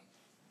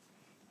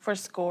 For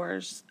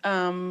scores.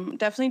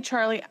 Definitely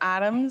Charlie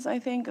Adams, I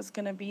think, is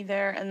going to be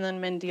there, and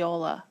then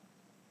Mendiola.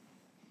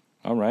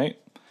 All right.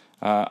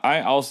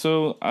 I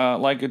also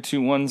like a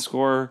 2-1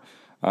 score.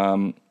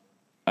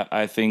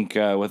 I think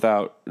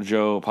without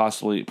Joe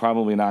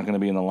probably not going to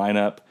be in the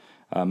lineup.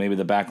 Maybe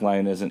the back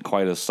line isn't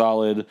quite as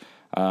solid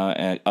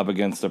and up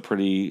against a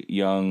pretty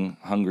young,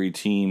 hungry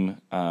team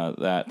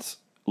that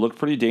looked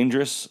pretty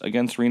dangerous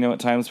against Reno at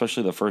times,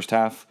 especially the first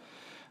half.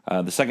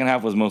 The second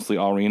half was mostly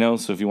all Reno,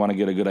 so if you want to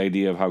get a good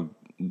idea of how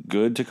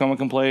good Tacoma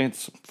can play,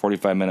 it's a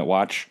 45-minute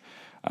watch.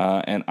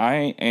 And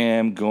I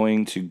am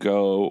going to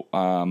go...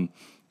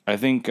 I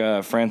think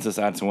Francis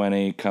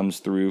Atuene comes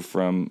through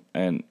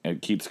and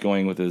keeps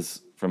going with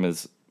his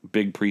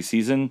big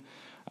preseason,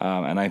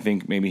 and I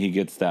think maybe he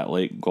gets that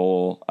late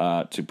goal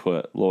to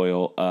put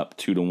Loyal up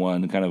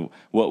 2-1, kind of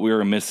what we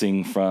were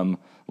missing from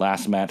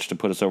last match to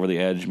put us over the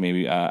edge.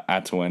 Maybe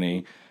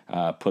Atuene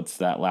puts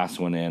that last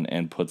one in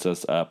and puts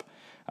us up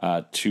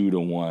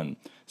 2-1.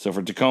 So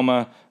for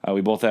Tacoma,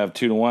 we both have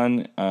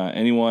 2-1.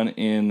 Anyone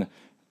in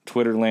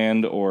Twitter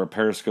land or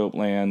Periscope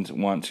land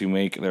want to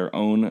make their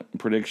own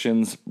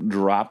predictions,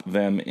 drop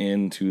them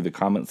into the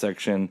comment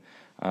section,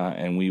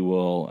 and we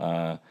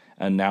will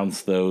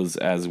announce those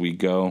as we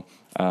go.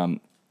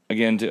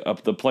 Again,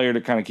 the player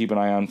to kind of keep an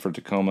eye on for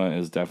Tacoma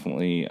is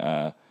definitely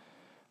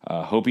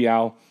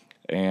Hopiau,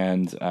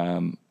 and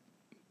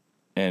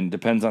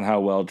depends on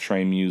how well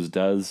Trey Muse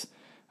does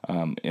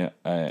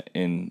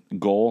in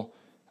goal.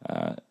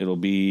 It'll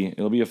be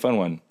a fun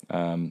one.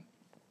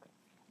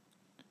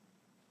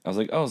 I was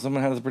like, oh,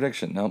 someone has a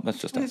prediction. No, that's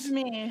just us. It's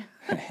me.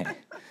 Just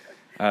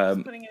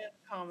putting it in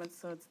the comments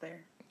so it's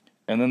there.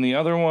 And then the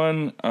other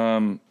one,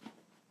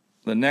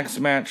 the next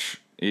match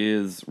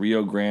is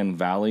Rio Grande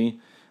Valley.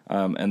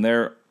 And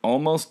they're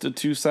almost a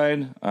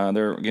two-side.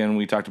 Again,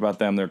 we talked about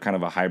them. They're kind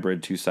of a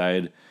hybrid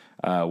two-side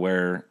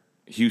where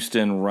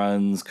Houston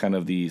runs kind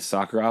of the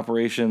soccer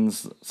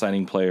operations,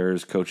 signing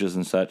players, coaches,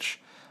 and such.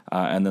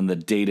 And then the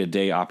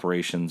day-to-day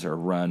operations are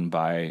run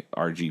by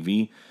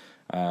RGV.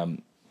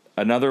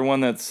 Another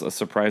one that's a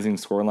surprising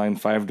scoreline,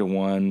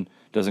 5-1,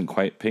 doesn't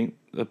quite paint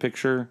the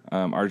picture.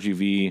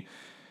 RGV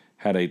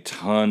had a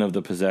ton of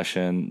the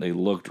possession. They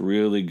looked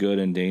really good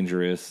and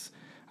dangerous,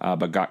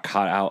 but got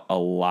caught out a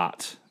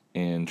lot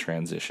in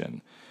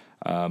transition.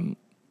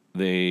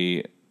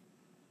 They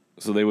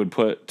would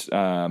put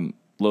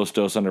Los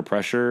Dos under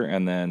pressure,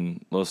 and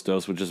then Los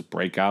Dos would just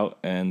break out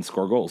and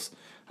score goals.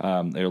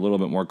 They're a little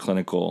bit more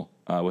clinical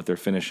with their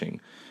finishing,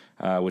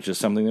 which is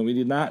something that we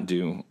did not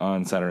do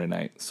on Saturday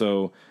night.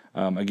 So,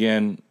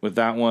 again, with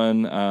that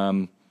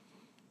one,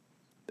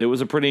 it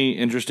was a pretty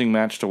interesting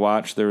match to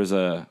watch. There was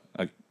a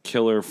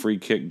killer free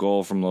kick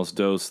goal from Los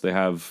Dos. They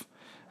have,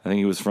 I think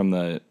he was from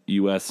the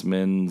U.S.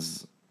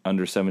 men's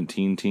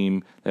under-17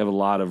 team. They have a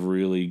lot of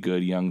really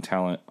good young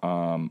talent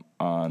on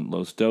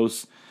Los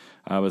Dos.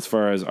 As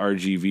far as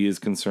RGV is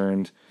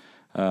concerned,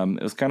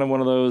 it was kind of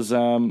one of those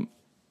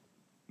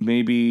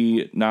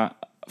maybe not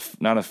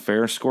a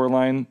fair score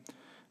line.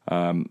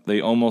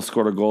 They almost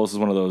scored a goal. This is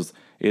one of those,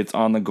 it's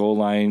on the goal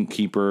line,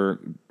 keeper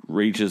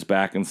reaches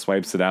back and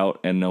swipes it out,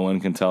 and no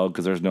one can tell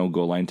because there's no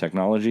goal line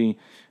technology.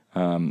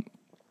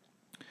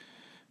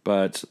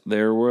 But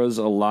there was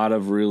a lot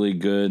of really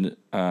good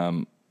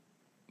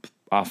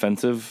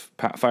offensive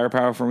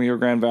firepower from Rio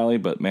Grande Valley,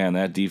 but man,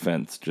 that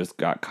defense just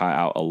got caught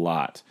out a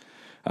lot,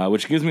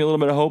 which gives me a little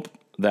bit of hope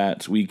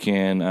that we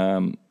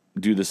can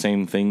do the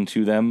same thing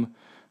to them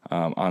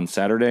on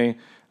Saturday.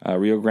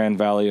 Rio Grande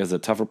Valley is a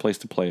tougher place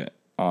to play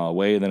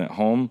away than at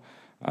home,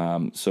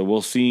 so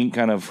we'll see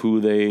kind of who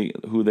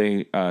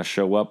they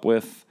show up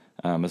with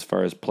as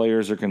far as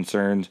players are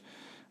concerned,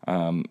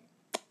 and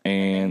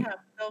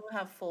they'll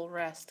have full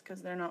rest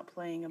because they're not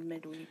playing a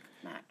midweek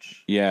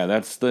match. Yeah,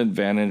 that's the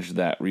advantage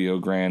that Rio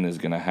Grande is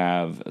going to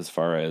have as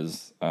far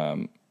as a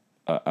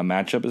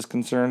matchup is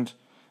concerned.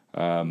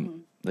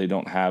 They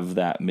don't have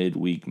that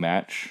midweek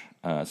match,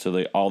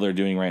 so all they're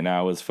doing right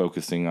now is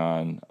focusing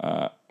on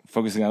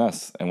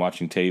us and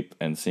watching tape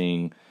and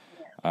seeing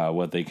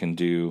what they can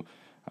do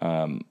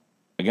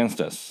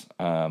against us.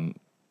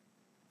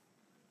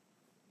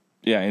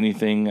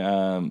 Anything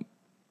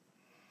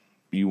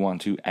you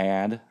want to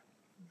add?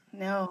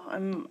 No,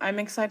 I'm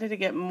excited to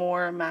get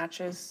more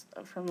matches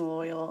from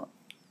Loyal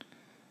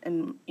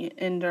and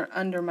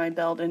under my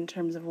belt in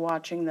terms of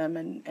watching them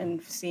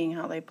and seeing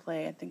how they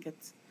play. I think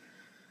it's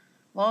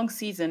long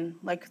season,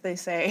 like they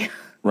say.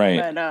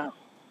 Right. But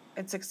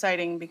it's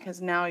exciting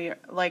because now you're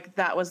like,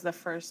 that was the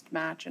first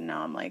match, and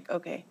now I'm like,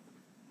 okay,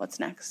 what's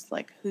next?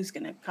 Like, who's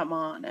gonna come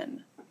on?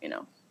 And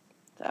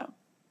so.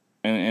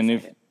 And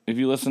if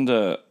you listen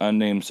to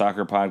Unnamed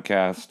Soccer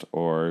Podcast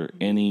or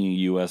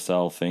any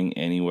USL thing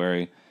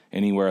anywhere,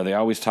 they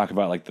always talk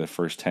about like the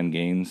first 10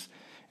 games.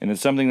 And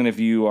it's something that if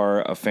you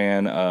are a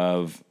fan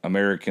of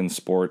American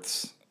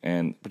sports,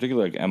 and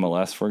particularly like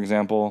MLS, for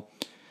example,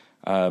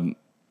 the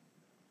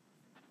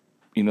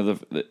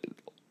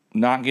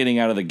not getting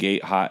out of the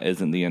gate hot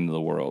isn't the end of the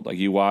world. Like,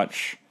 you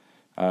watch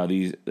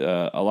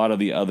A lot of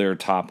the other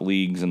top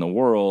leagues in the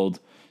world,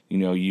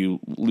 you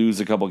lose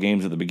a couple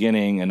games at the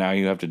beginning, and now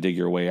you have to dig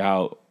your way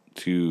out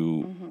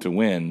to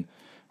win.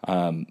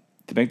 To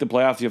make the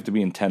playoffs, you have to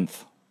be in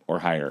 10th or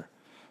higher.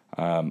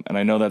 And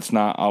I know that's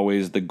not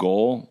always the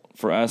goal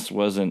for us.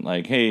 Wasn't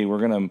like, hey, we're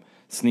gonna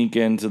sneak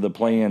into the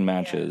play-in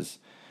matches.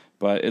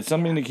 But it's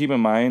something to keep in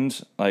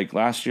mind. Like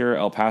last year,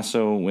 El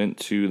Paso went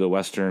to the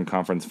Western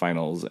Conference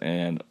Finals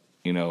and,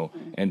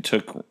 and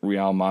took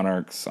Real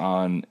Monarchs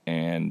on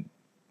and,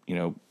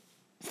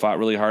 fought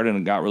really hard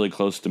and got really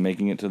close to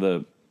making it to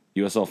the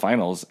USL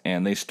Finals.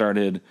 And they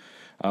started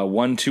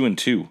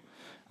 1-2-2.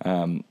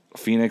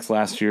 Phoenix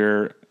last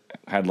year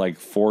had like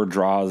 4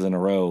 draws in a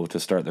row to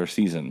start their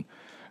season.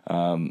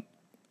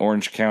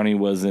 Orange County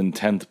was in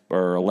 10th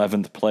or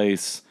 11th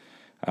place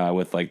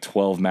with like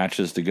 12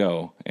 matches to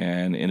go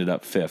and ended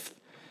up 5th.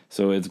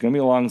 So it's going to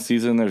be a long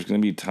season. There's going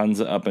to be tons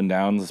of up and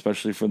downs,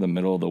 especially for the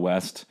middle of the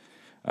West.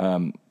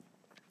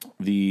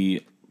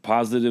 The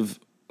positive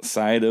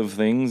side of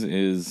things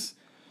is,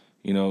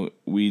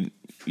 we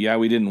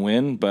didn't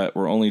win, but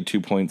we're only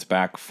 2 points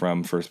back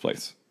from first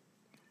place.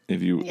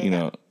 If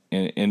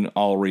in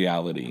all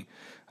reality,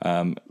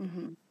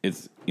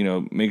 it's,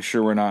 make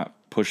sure we're not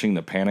pushing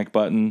the panic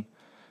button.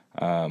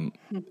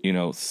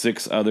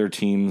 6 other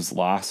teams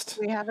lost.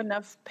 We have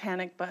enough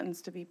panic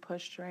buttons to be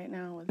pushed right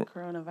now with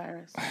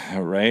coronavirus.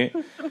 Right?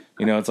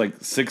 It's like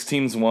 6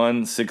 teams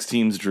won, 6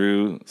 teams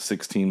drew,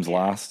 6 teams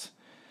lost.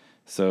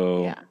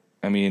 So,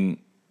 I mean...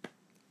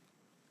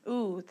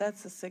 Ooh,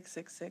 that's a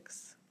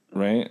 666.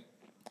 Right?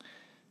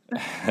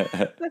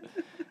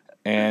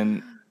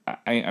 And,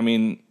 I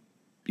mean...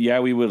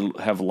 Yeah, we would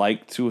have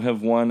liked to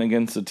have won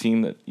against a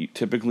team that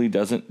typically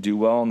doesn't do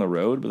well on the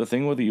road. But the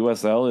thing with the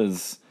USL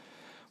is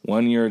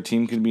 1 year a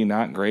team can be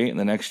not great, and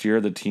the next year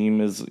the team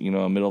is, a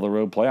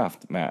middle-of-the-road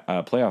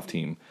playoff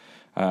team.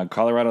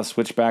 Colorado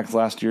Switchbacks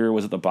last year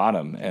was at the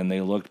bottom, and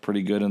they looked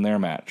pretty good in their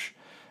match.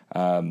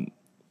 So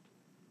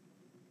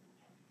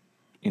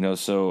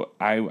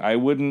I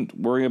wouldn't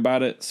worry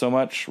about it so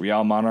much.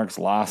 Real Monarchs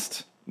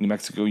lost. New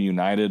Mexico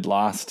United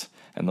lost.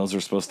 And those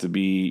are supposed to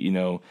be,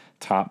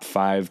 top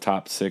 5,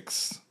 top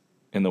 6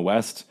 in the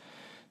West.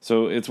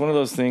 So it's one of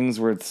those things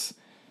where it's,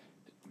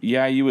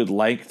 you would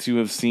like to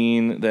have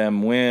seen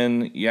them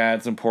win. Yeah,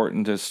 it's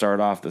important to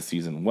start off the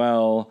season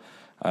well.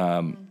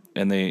 And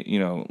they,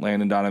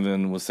 Landon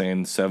Donovan was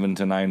saying 7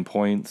 to 9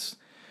 points.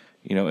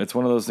 It's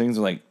one of those things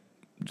where, like,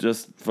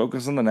 just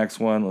focus on the next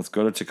one. Let's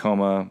go to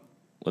Tacoma.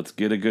 Let's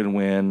get a good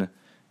win.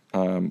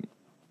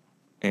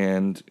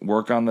 And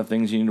work on the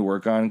things you need to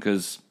work on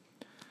because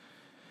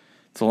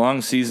it's a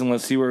long season.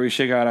 Let's see where we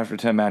shake out after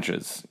 10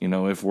 matches.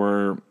 If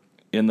we're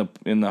in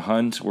the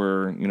hunt,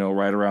 we're,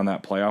 right around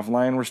that playoff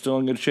line, we're still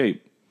in good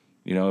shape.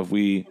 If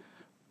we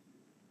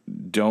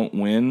don't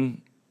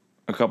win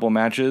a couple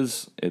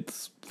matches,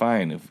 it's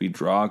fine. If we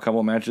draw a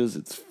couple matches,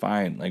 it's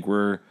fine. Like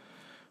we're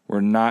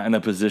not in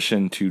a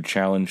position to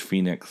challenge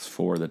Phoenix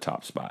for the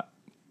top spot.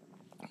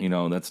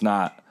 That's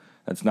not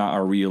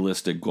a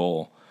realistic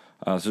goal.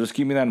 So just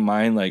keeping that in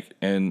mind, like,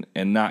 and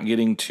not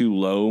getting too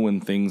low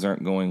when things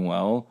aren't going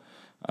well.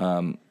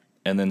 And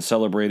then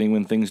celebrating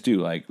when things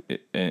do, like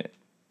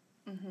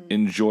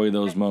enjoy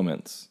those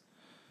moments.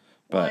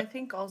 But I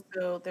think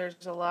also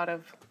there's a lot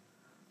of,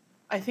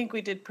 I think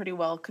we did pretty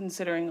well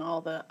considering all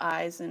the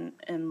eyes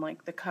and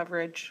like the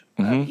coverage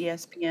of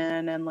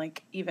ESPN and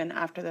like even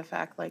after the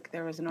fact, like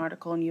there was an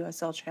article in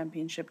USL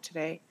Championship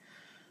today,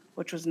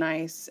 which was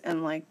nice.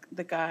 And like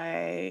the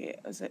guy,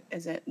 is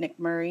it Nick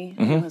Murray?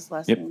 I know his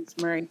last name is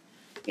Murray.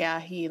 Yeah,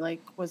 he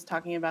like was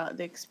talking about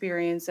the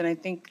experience, and I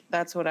think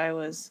that's what I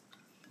was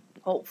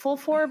hopeful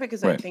for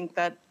because I think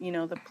that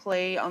the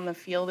play on the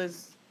field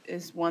is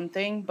one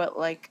thing, but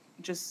like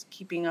just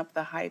keeping up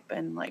the hype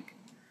and like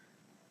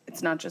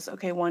it's not just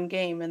one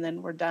game and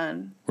then we're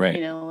done.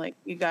 Like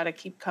you got to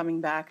keep coming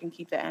back and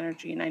keep the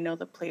energy, and I know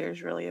the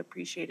players really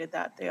appreciated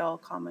that. They all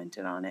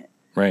commented on it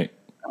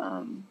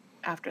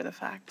after the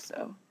fact.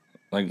 So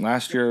like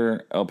last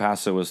year El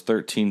Paso was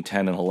 13,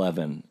 10, and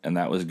 11, and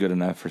that was good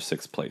enough for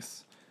 6th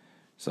place.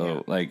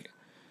 So like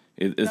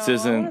This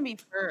isn't. I want to be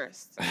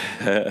first.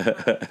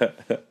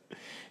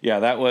 Yeah,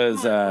 that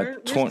was.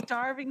 We're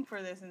starving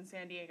for this in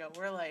San Diego.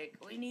 We're like,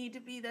 we need to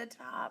be the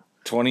top.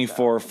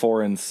 24,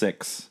 4, and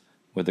 6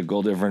 with a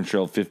goal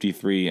differential of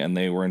 53, and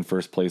they were in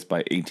first place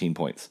by 18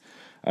 points.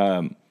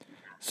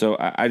 So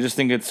I just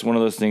think it's one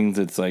of those things.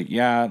 It's like,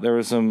 there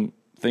were some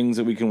things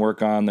that we can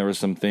work on. There were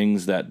some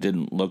things that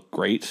didn't look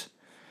great.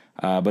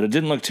 But it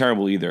didn't look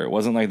terrible either. It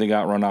wasn't like they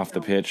got run off the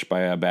pitch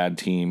by a bad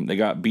team. They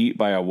got beat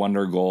by a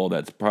wonder goal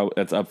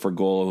that's up for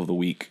goal of the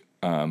week,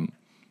 and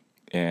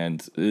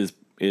is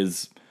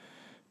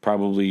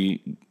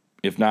probably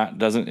if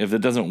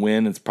it doesn't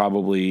win, it's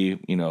probably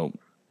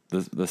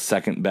the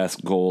second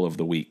best goal of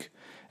the week,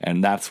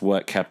 and that's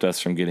what kept us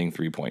from getting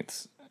 3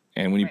 points.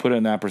 And when you put it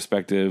in that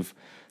perspective,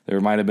 there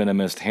might have been a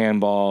missed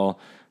handball.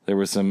 There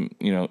were some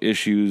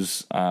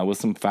issues with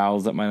some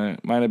fouls that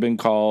might have been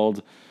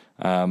called.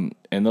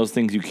 And those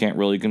things you can't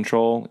really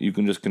control. You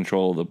can just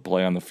control the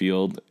play on the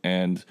field.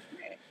 And,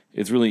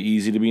 it's really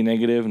easy to be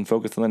negative and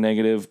focus on the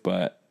negative,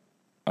 but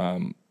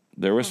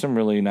there were some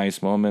really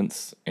nice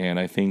moments, and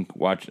I think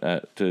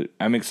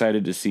I'm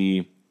excited to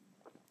see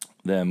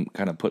them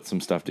kind of put some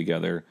stuff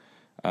together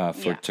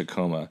for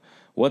Tacoma.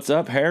 What's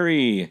up,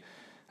 Harry?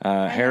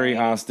 Harry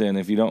Austin.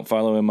 If you don't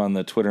follow him on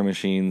the Twitter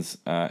machines,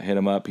 hit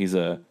him up. He's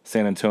a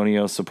San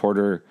Antonio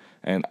supporter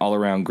and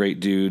all-around great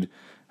dude.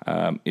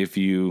 If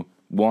you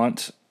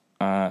want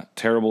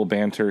terrible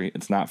banter,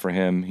 it's not for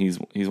him. He's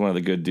one of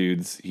the good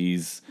dudes.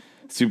 He's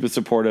super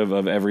supportive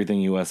of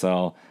everything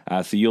USL.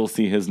 So you'll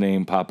see his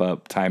name pop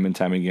up time and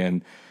time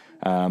again.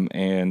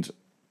 And,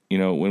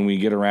 when we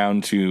get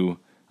around to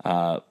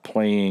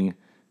playing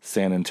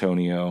San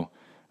Antonio,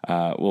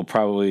 we'll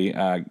probably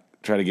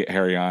try to get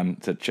Harry on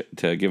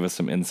to give us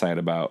some insight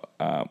about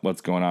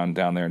what's going on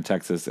down there in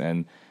Texas.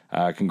 And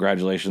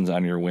congratulations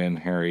on your win,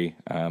 Harry.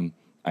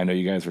 I know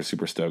you guys were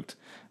super stoked.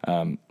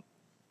 We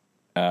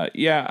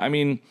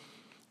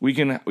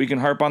can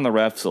harp on the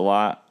refs a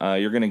lot.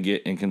 You're going to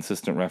get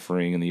inconsistent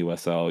refereeing in the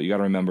USL. You got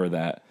to remember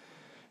that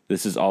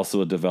this is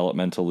also a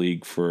developmental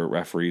league for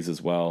referees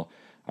as well.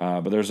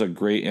 But there's a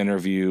great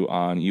interview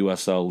on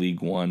USL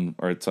League One,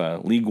 or it's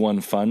League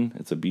One Fun.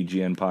 It's a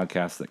BGN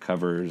podcast that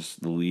covers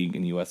the league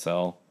in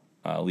USL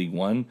League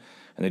One.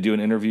 And they do an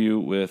interview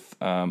with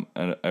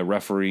a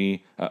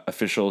referee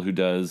official who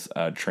does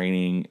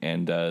training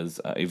and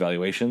does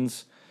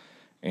evaluations.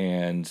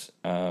 And,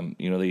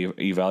 they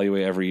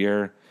evaluate every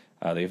year.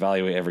 They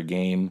evaluate every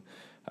game.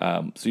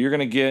 So you're going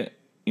to get,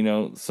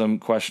 some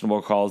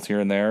questionable calls here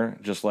and there,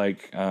 just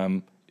like,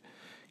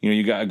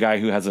 you got a guy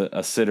who has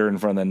a sitter in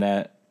front of the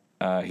net.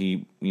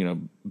 He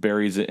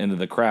buries it into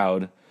the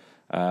crowd.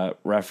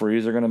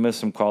 Referees are going to miss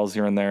some calls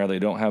here and there. They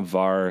don't have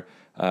VAR.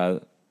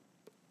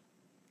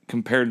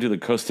 Compared to the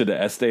Costa de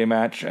Este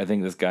match, I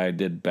think this guy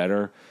did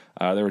better.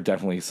 There were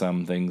definitely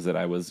some things that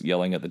I was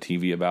yelling at the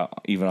TV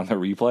about, even on the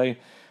replay.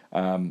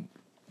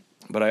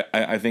 But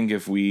I think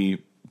if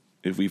we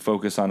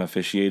focus on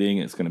officiating,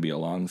 it's going to be a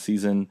long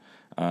season.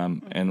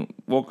 And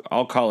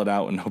I'll call it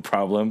out, no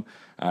problem.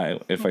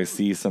 If I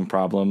see some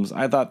problems,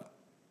 I thought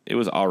it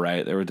was all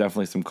right. There were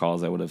definitely some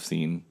calls I would have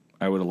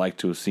liked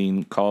to have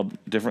seen called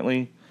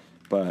differently,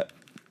 but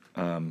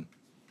the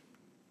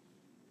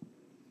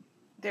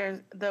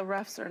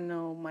refs are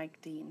no Mike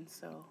Dean,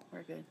 so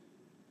we're good.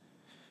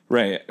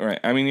 Right.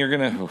 I mean, you're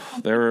gonna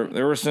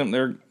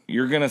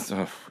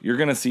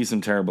see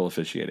some terrible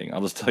officiating.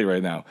 I'll just tell you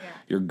right now,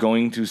 You're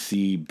going to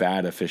see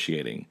bad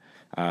officiating.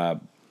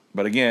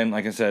 But again,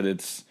 like I said,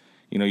 it's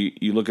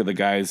you look at the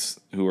guys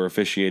who are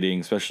officiating,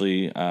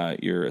 especially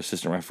your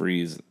assistant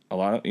referees. A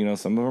lot of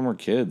some of them are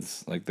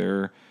kids. Like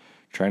they're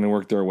trying to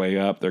work their way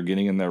up. They're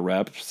getting in their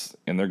reps,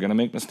 and they're gonna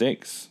make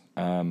mistakes.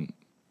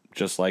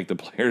 Just like the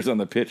players on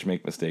the pitch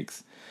make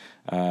mistakes.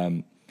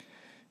 And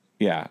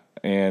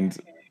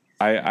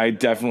I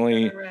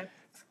definitely,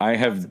 I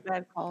have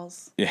bad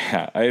calls.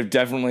 Yeah, I have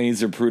definitely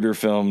Zapruder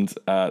filmed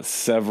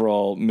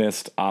several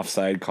missed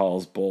offside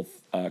calls, both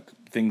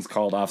things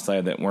called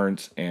offside that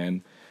weren't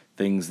and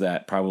things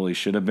that probably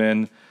should have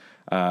been.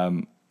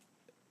 And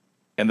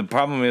the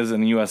problem is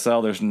in the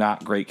USL, there's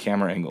not great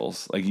camera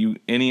angles. Like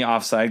any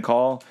offside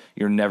call,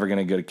 you're never going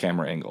to get a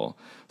camera angle.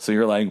 So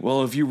you're like,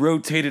 well, if you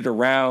rotate it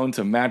around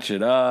to match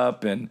it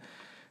up, and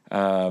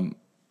you're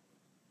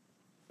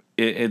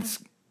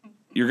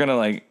going to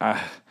like,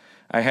 I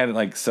had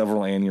like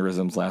several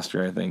aneurysms last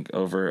year, I think,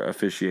 over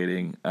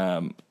officiating.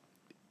 There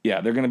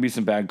are going to be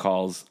some bad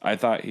calls. I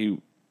thought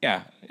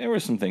there were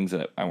some things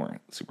that I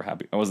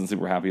wasn't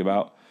super happy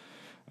about.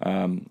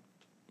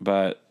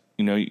 But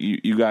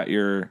you got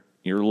your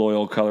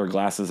loyal color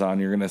glasses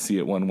on. You're going to see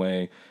it one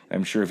way.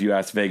 I'm sure if you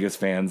asked Vegas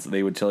fans,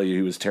 they would tell you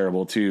he was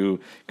terrible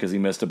too, because he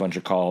missed a bunch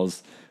of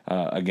calls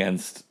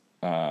against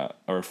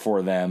or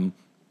for them.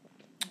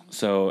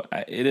 So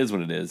it is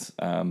what it is.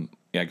 Like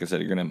I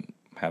said, you're going to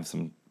have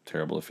some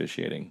terrible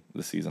officiating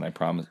this season. I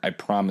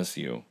promise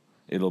you,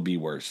 it'll be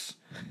worse.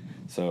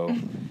 So,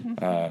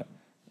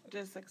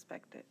 just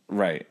expect it.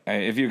 Right.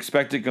 If you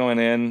expect it going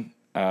in,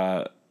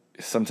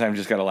 sometimes you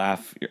just gotta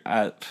laugh.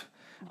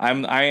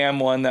 I am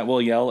one that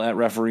will yell at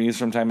referees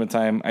from time to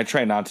time. I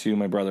try not to.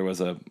 My brother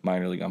was a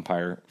minor league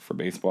umpire for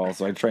baseball,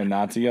 so I try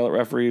not to yell at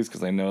referees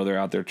because I know they're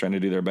out there trying to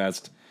do their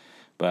best.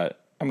 But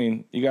I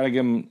mean, you gotta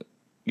give them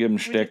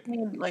shtick. We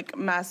just need like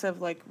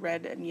massive like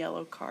red and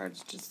yellow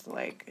cards. Just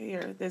like,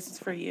 here, this is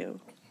for you.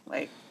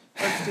 Like,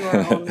 let's do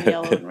our own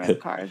yellow and red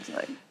cards.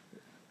 Like,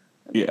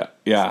 yeah.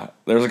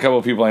 There's a couple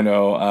of people I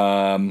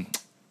know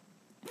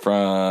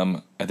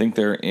from, I think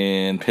they're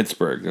in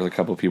Pittsburgh. There's a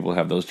couple of people who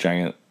have those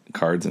giant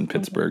cards in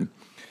Pittsburgh.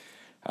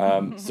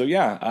 So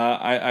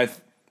yeah,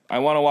 I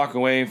want to walk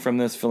away from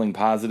this feeling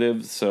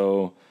positive.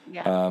 So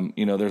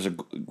there's a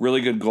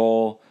really good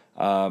goal.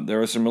 There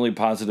was some really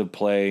positive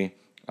play.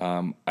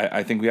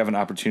 I think we have an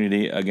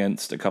opportunity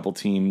against a couple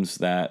teams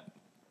that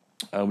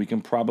we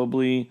can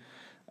probably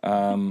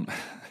play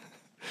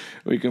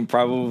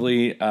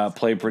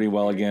pretty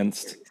well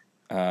against.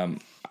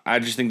 I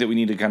just think that we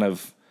need to kind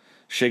of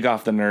shake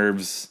off the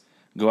nerves,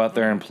 go out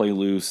there and play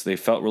loose. They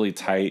felt really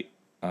tight.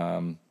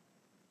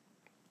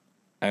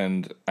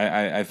 and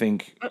I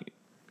think,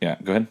 yeah,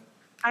 go ahead.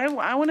 I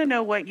want to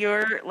know what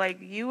you're like.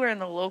 You were in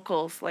the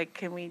locals. Like,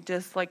 can we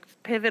just like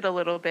pivot a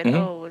little bit? Mm-hmm.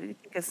 Oh, you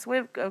take a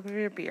swig of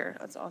your beer.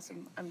 That's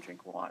awesome. I'm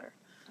drinking water.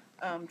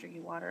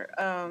 Drinking water.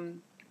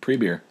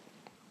 Pre-beer.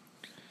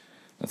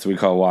 That's what we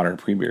call water,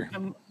 pre-beer.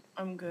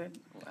 I'm good.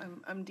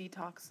 I'm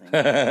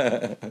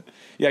detoxing.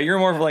 Yeah, you're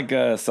more of Yeah. like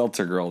a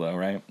seltzer girl, though,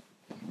 right?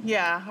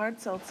 Yeah, hard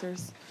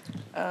seltzers.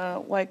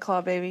 White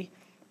Claw, baby.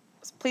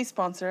 Please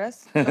sponsor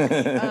us.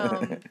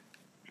 Okay.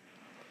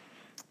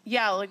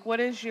 Yeah, like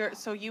what is your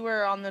so you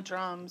were on the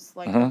drums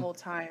like the Uh-huh. whole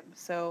time.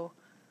 So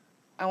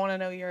I want to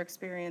know your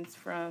experience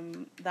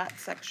from that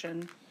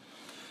section.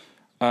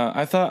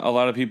 I thought a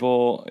lot of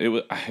people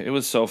it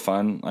was so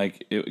fun.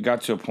 Like it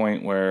got to a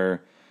point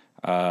where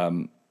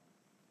there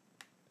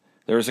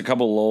was a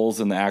couple lulls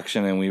in the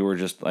action, and we were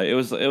just like it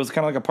was kind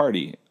of like a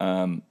party.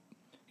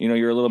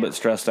 You're a little Yeah. bit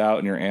stressed out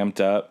and you're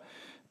amped up,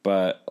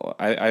 but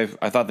I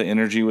thought the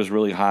energy was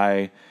really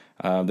high.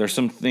 There's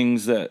some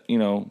things that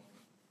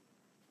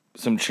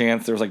some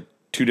chants. There was like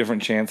two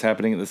different chants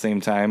happening at the same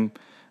time.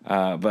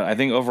 But I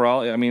think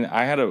overall, I mean,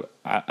 I had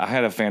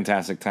a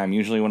fantastic time.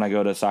 Usually when I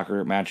go to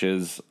soccer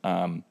matches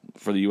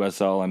for the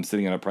USL, I'm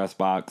sitting in a press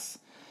box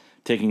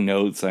taking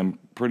notes. I'm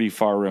pretty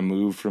far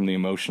removed from the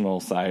emotional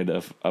side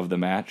of the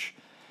match.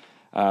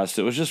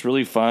 So it was just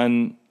really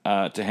fun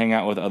to hang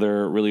out with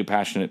other really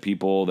passionate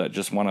people that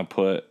just want to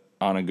put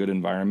on a good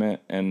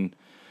environment and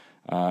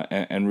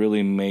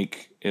really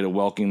make it a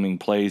welcoming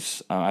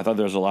place. I thought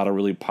there was a lot of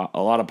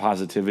a lot of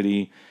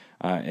positivity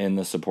in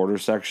the supporter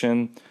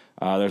section.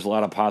 There's a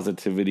lot of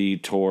positivity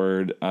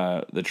toward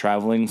the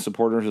traveling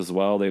supporters as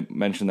well. They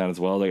mentioned that as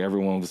well. Like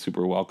everyone was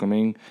super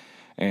welcoming,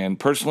 and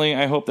personally,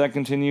 I hope that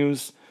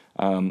continues.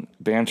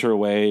 Banter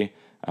away,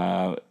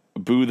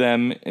 boo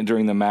them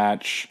during the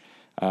match,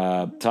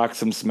 talk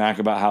some smack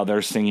about how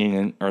they're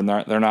singing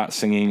they're not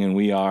singing and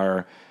we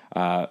are.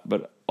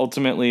 But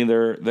ultimately,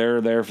 they're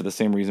there for the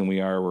same reason we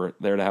are. We're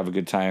there to have a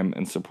good time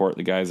and support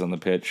the guys on the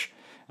pitch,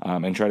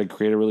 and try to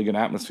create a really good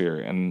atmosphere.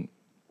 And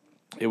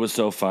it was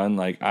so fun.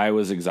 Like I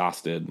was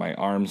exhausted. My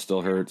arm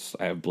still hurts.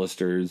 I have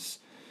blisters,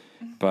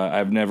 but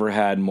I've never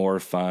had more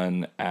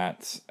fun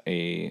at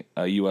a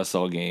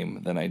USL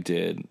game than I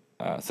did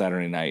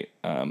Saturday night.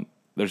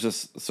 There's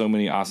just so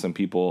many awesome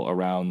people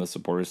around the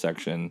supporter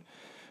section,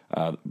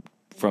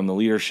 from the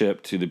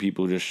leadership to the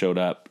people who just showed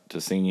up to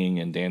singing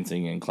and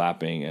dancing and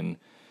clapping,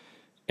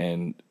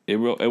 and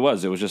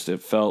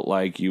it felt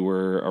like you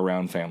were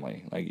around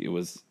family. Like it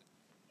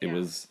Yeah.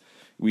 was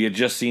we had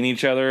just seen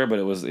each other, but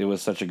it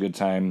was such a good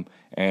time.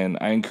 And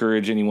I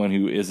encourage anyone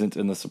who isn't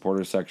in the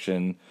supporter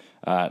section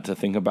to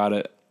think about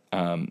it.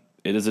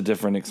 It is a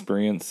different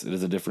experience. It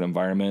is a different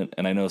environment,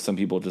 and I know some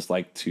people just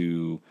like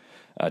to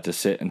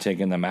sit and take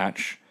in the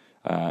match.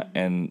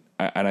 And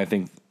I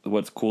think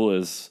what's cool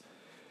is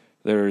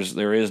there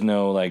is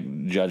no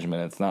like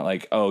judgment. It's not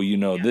like, oh,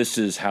 Yeah. this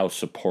is how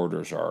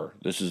supporters are.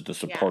 This is the Yeah.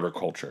 supporter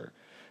culture.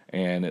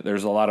 And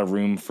there's a lot of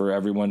room for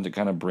everyone to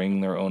kind of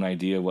bring their own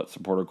idea of what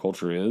supporter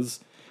culture is.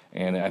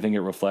 And I think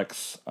it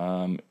reflects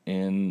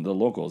in the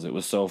locals. It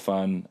was so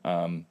fun.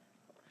 I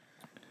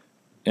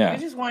Yeah.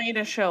 just want you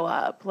to show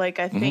up. Like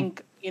I Hmm.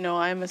 think,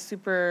 I'm a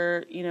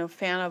super,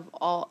 fan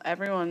of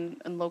everyone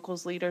in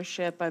locals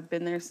leadership. I've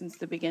been there since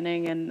the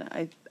beginning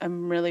and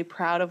I'm really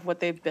proud of what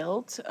they've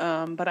built.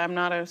 But I'm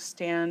not a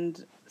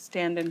stand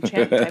and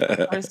chant type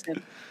of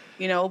person,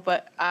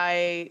 but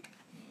I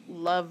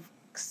love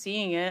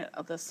seeing it.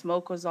 The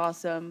smoke was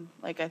awesome.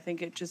 Like I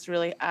think it just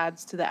really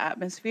adds to the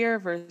atmosphere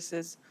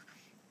versus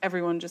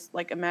everyone just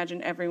like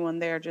imagine everyone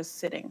there just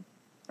sitting,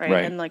 right?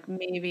 Right. And like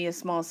maybe a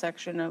small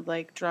section of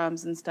like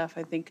drums and stuff.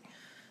 I think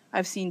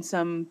I've seen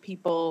some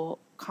people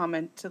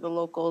comment to the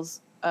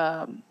locals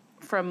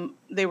from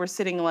they were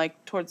sitting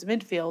like towards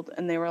midfield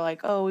and they were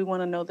like, "Oh, we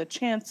want to know the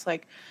chants."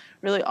 Like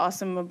really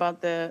awesome about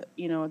the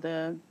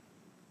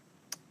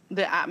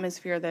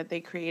atmosphere that they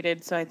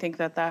created. So I think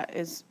that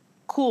is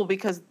cool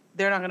because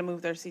they're not going to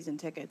move their season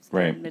tickets.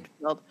 They're Right. in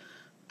midfield,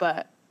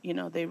 but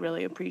they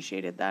really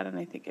appreciated that and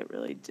I think it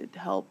really did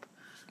help.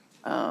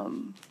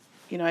 um,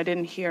 I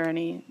didn't hear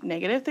any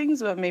negative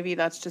things, but maybe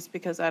that's just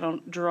because I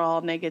don't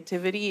draw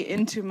negativity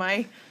into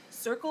my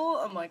circle.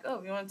 I'm like, oh,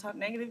 if you want to talk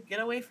negative,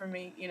 get away from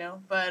me.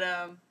 But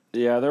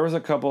Yeah, there were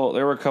a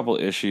couple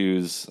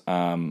issues.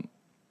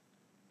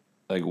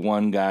 Like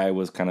one guy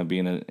was kind of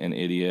being an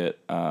idiot,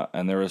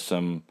 and there was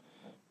some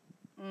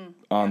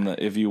on yeah,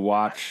 the if you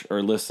watch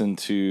or listen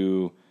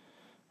to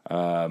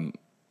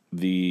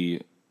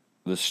the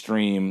the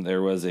stream,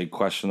 there was a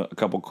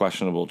couple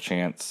questionable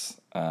chants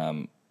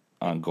on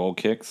goal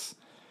kicks,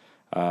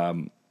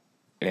 and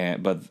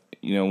but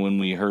when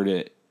we heard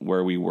it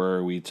where we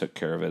were, we took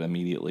care of it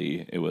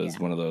immediately. It was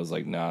yeah, one of those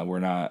like, nah, we're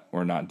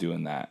not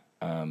doing that.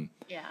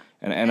 yeah.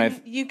 And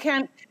And you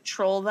can't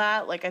control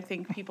that. Like I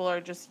think people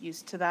are just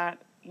used to that,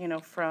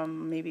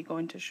 from maybe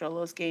going to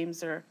Sholos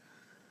games or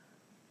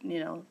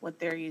what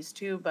they're used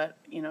to. But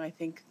I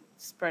think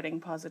spreading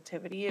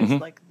positivity is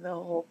Mhm. like the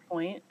whole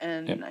point, Yeah.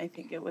 and I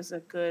think it was a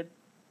good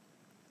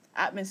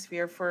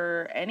atmosphere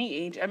for any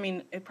age. I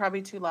mean, it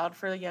probably too loud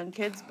for the young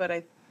kids, but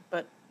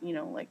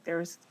like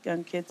there's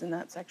young kids in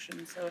that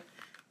section, so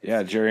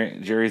Yeah, it's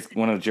Jerry's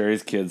one of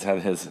Jerry's kids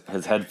had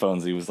his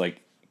headphones. He was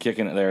like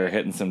kicking it there,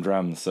 hitting some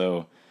drums.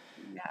 So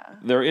yeah.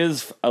 there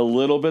is a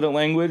little bit of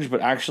language,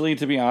 but actually,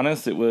 to be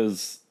honest, it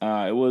was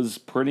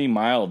pretty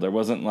mild. There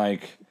wasn't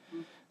like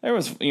there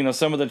was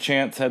some of the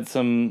chants had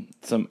some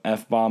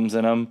f bombs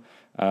in them,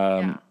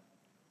 Yeah.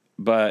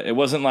 but it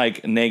wasn't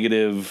like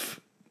negative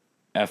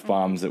f Mm-hmm.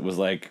 bombs. It was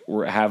like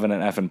we're having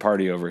an effing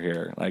party over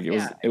here. Like it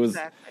was Yeah, it was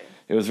exactly.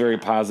 it was very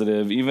Yeah.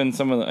 positive. Even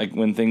some of the, like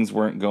when things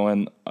weren't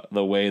going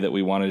the way that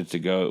we wanted it to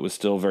go, it was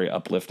still very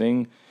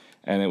uplifting,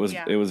 and it was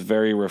Yeah. it was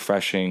very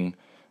refreshing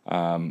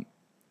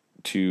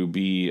to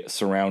be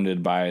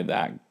surrounded by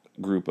that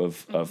group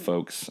of Mm-hmm.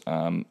 folks,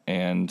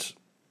 and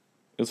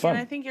it was And I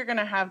fun. think you're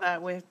gonna have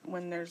that with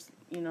when there's,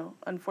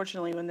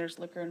 unfortunately, when there's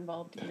liquor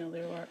involved,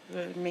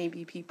 there may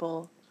be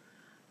people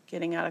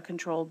getting out of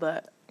control,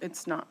 but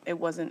it's not. It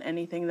wasn't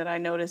anything that I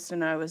noticed,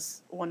 and I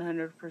was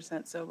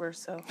 100% sober,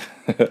 so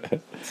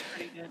it's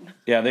pretty good.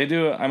 Yeah, they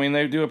do. I mean,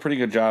 they do a pretty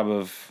good job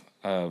of.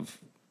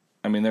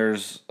 I mean,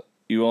 there's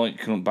you only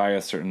can buy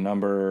a certain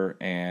number,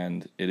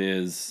 and it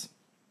is.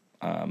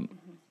 Hmm.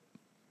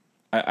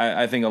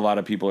 I think a lot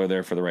of people are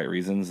there for the right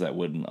reasons that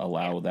wouldn't Yeah.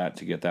 allow that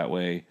to get that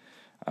way.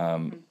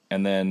 Hmm.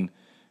 And then,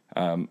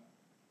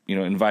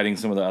 inviting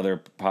some of the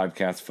other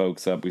podcast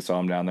folks up. We saw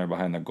them down there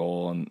behind the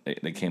goal, and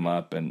they came Hmm.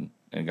 up and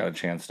got a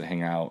chance to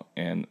hang out,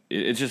 and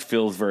it just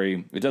feels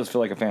very. It does feel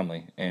like a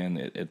family, and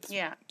it's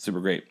Yeah. super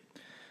great,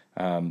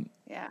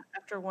 Yeah.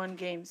 After one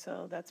game,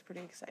 so that's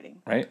pretty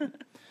exciting. right?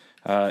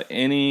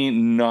 Any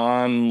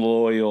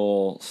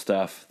non-loyal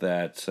stuff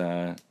that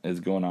is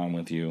going on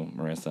with you,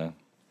 Marissa?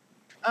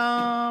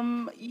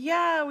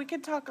 Yeah, we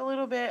could talk a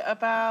little bit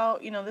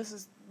about, this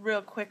is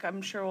real quick.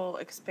 I'm sure we'll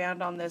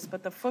expand on this,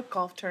 but the foot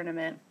golf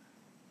tournament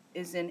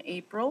is in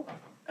April.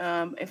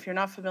 If you're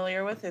not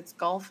familiar with, it's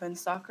golf and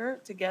soccer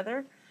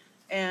together,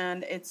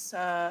 and it's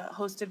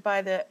hosted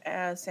by the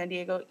San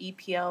Diego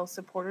EPL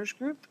supporters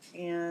group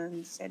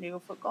and San Diego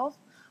Foot Golf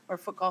or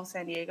Foot Golf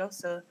San Diego.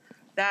 So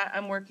that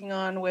I'm working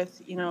on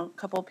with a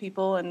couple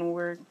people, and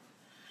we're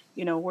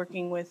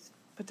working with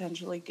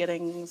potentially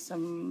getting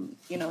some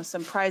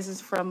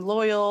prizes from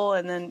Loyal,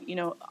 and then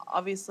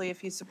obviously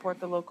if you support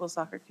the local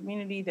soccer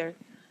community,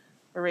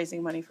 we're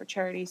raising money for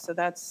charity. So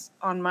that's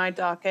on my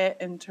docket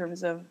in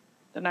terms of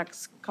the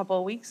next couple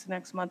of weeks,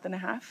 next month and a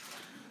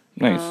half.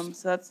 Nice.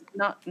 So that's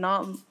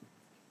not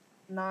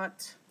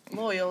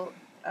Loyal,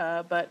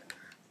 but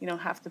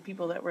half the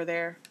people that were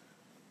there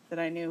that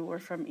I knew were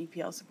from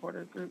EPL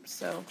supporter groups.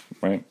 So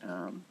Right.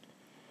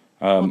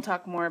 we'll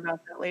talk more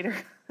about that later.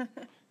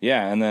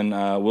 Yeah, and then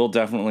we'll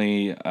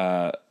definitely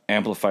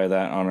amplify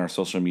that on our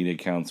social media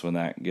accounts when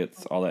that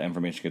gets all that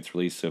information gets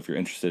released. So if you're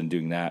interested in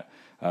doing that,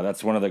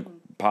 that's one of the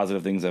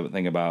positive things I would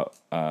think about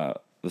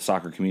the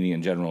soccer community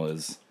in general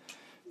is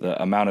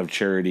the amount of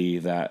charity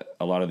that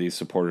a lot of these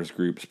supporters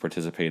groups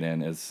participate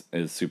in is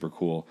super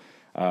cool.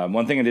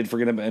 One thing I did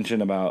forget to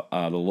mention about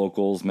the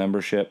locals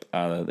membership,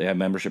 they have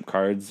membership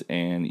cards,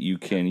 and you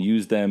can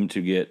use them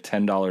to get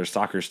 $10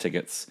 soccer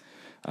tickets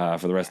for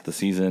the rest of the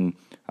season.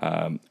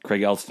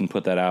 Craig Elston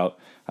put that out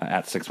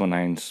at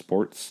 619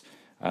 Sports.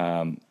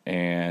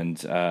 And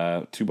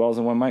Two Balls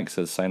and One Mic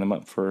says sign them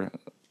up for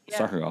Yeah,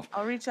 soccer golf.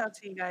 I'll reach out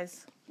to you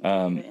guys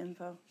and give you the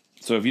info.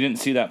 So if you didn't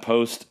see that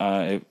post,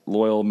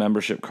 loyal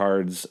membership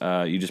cards,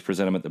 you just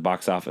present them at the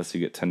box office. You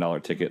get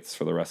 $10 tickets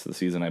for the rest of the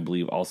season, I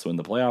believe, also in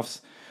the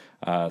playoffs.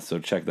 So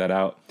check that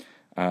out.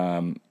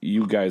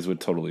 You guys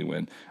would totally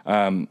win.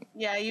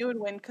 Yeah, you would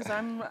win because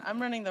I'm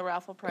running the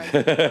raffle prizes.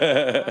 I'm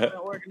the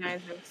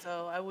organizer,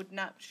 so I would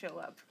not show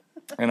up.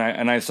 And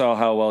I saw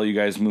how well you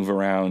guys move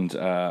around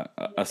a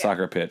Yeah.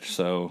 soccer pitch.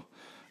 So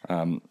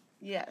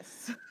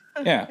Yes.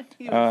 yeah,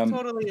 He was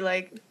totally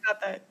like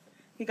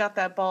he got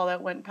that ball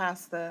that went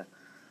past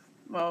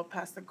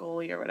past the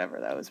goalie or whatever.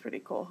 That was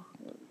pretty cool.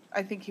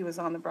 I think he was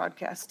on the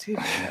broadcast too.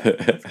 So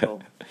that's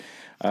cool.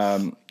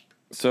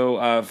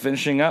 So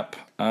finishing up,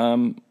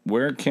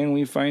 where can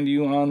we find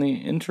you on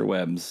the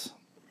interwebs?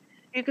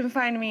 You can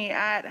find me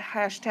at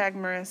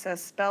 #Marissa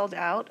spelled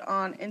out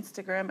on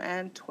Instagram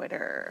and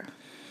Twitter.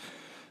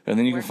 And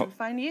then Where can we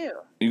find you?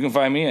 you can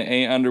find me at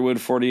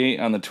 @Underwood48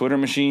 on the Twitter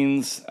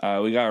machines.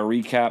 We got a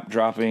recap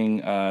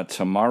dropping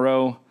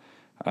tomorrow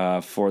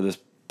for this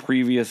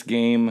previous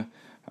game.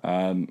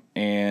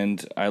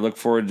 And I look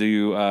forward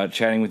to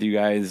chatting with you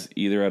guys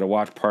either at a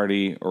watch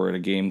party or at a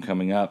game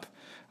coming up.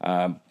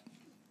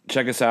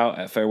 Check us out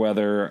at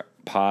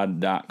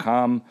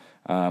fairweatherpod.com.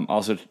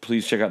 Also,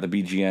 please check out the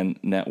BGN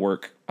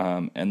network.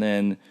 And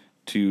then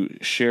to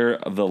share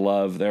the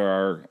love, there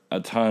are a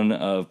ton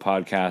of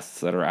podcasts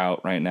that are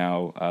out right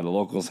now. The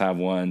locals have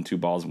one, Two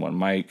Balls, One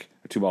Mic.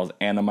 Two Balls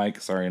and a Mic.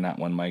 Sorry, not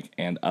one mic,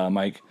 and a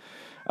mic.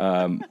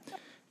 The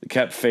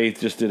Kept Faith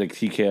just did a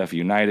TKF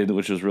United,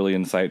 which was really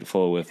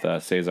insightful with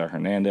Cesar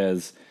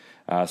Hernandez.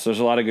 So there's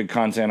a lot of good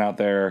content out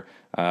there.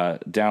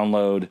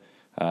 Download,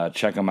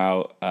 check them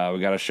out. We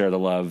got to share the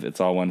love. It's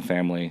all one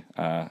family.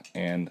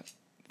 And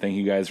thank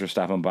you guys for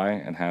stopping by,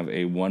 and have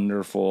a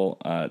wonderful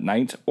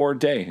night or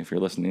day if you're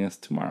listening to this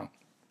tomorrow.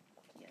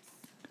 Yes.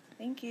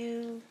 Thank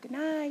you. Good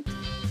night.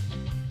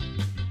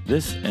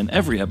 This and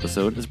every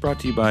episode is brought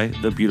to you by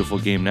the Beautiful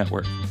Game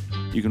Network.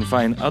 You can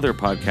find other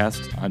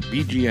podcasts on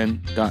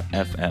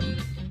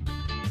bgn.fm.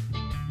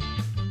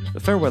 The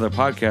Fairweather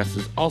Podcast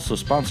is also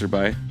sponsored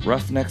by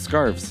Roughneck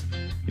Scarves,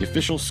 the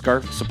official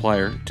scarf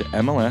supplier to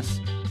MLS,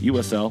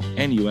 USL,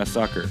 and US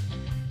Soccer.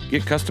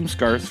 Get custom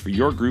scarves for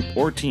your group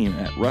or team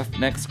at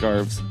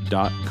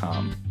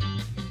roughneckscarves.com.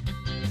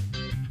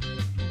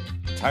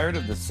 Tired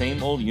of the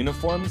same old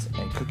uniforms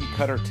and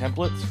cookie-cutter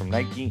templates from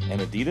Nike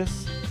and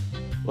Adidas?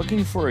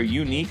 Looking for a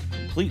unique,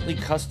 completely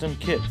custom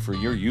kit for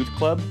your youth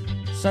club,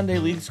 Sunday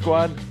League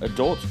squad,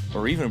 adult,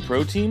 or even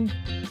pro team?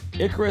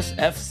 Icarus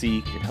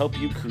FC can help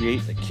you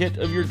create the kit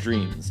of your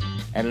dreams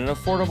at an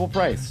affordable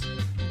price.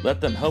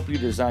 Let them help you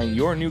design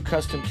your new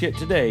custom kit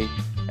today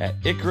at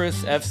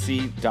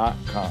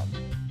IcarusFC.com.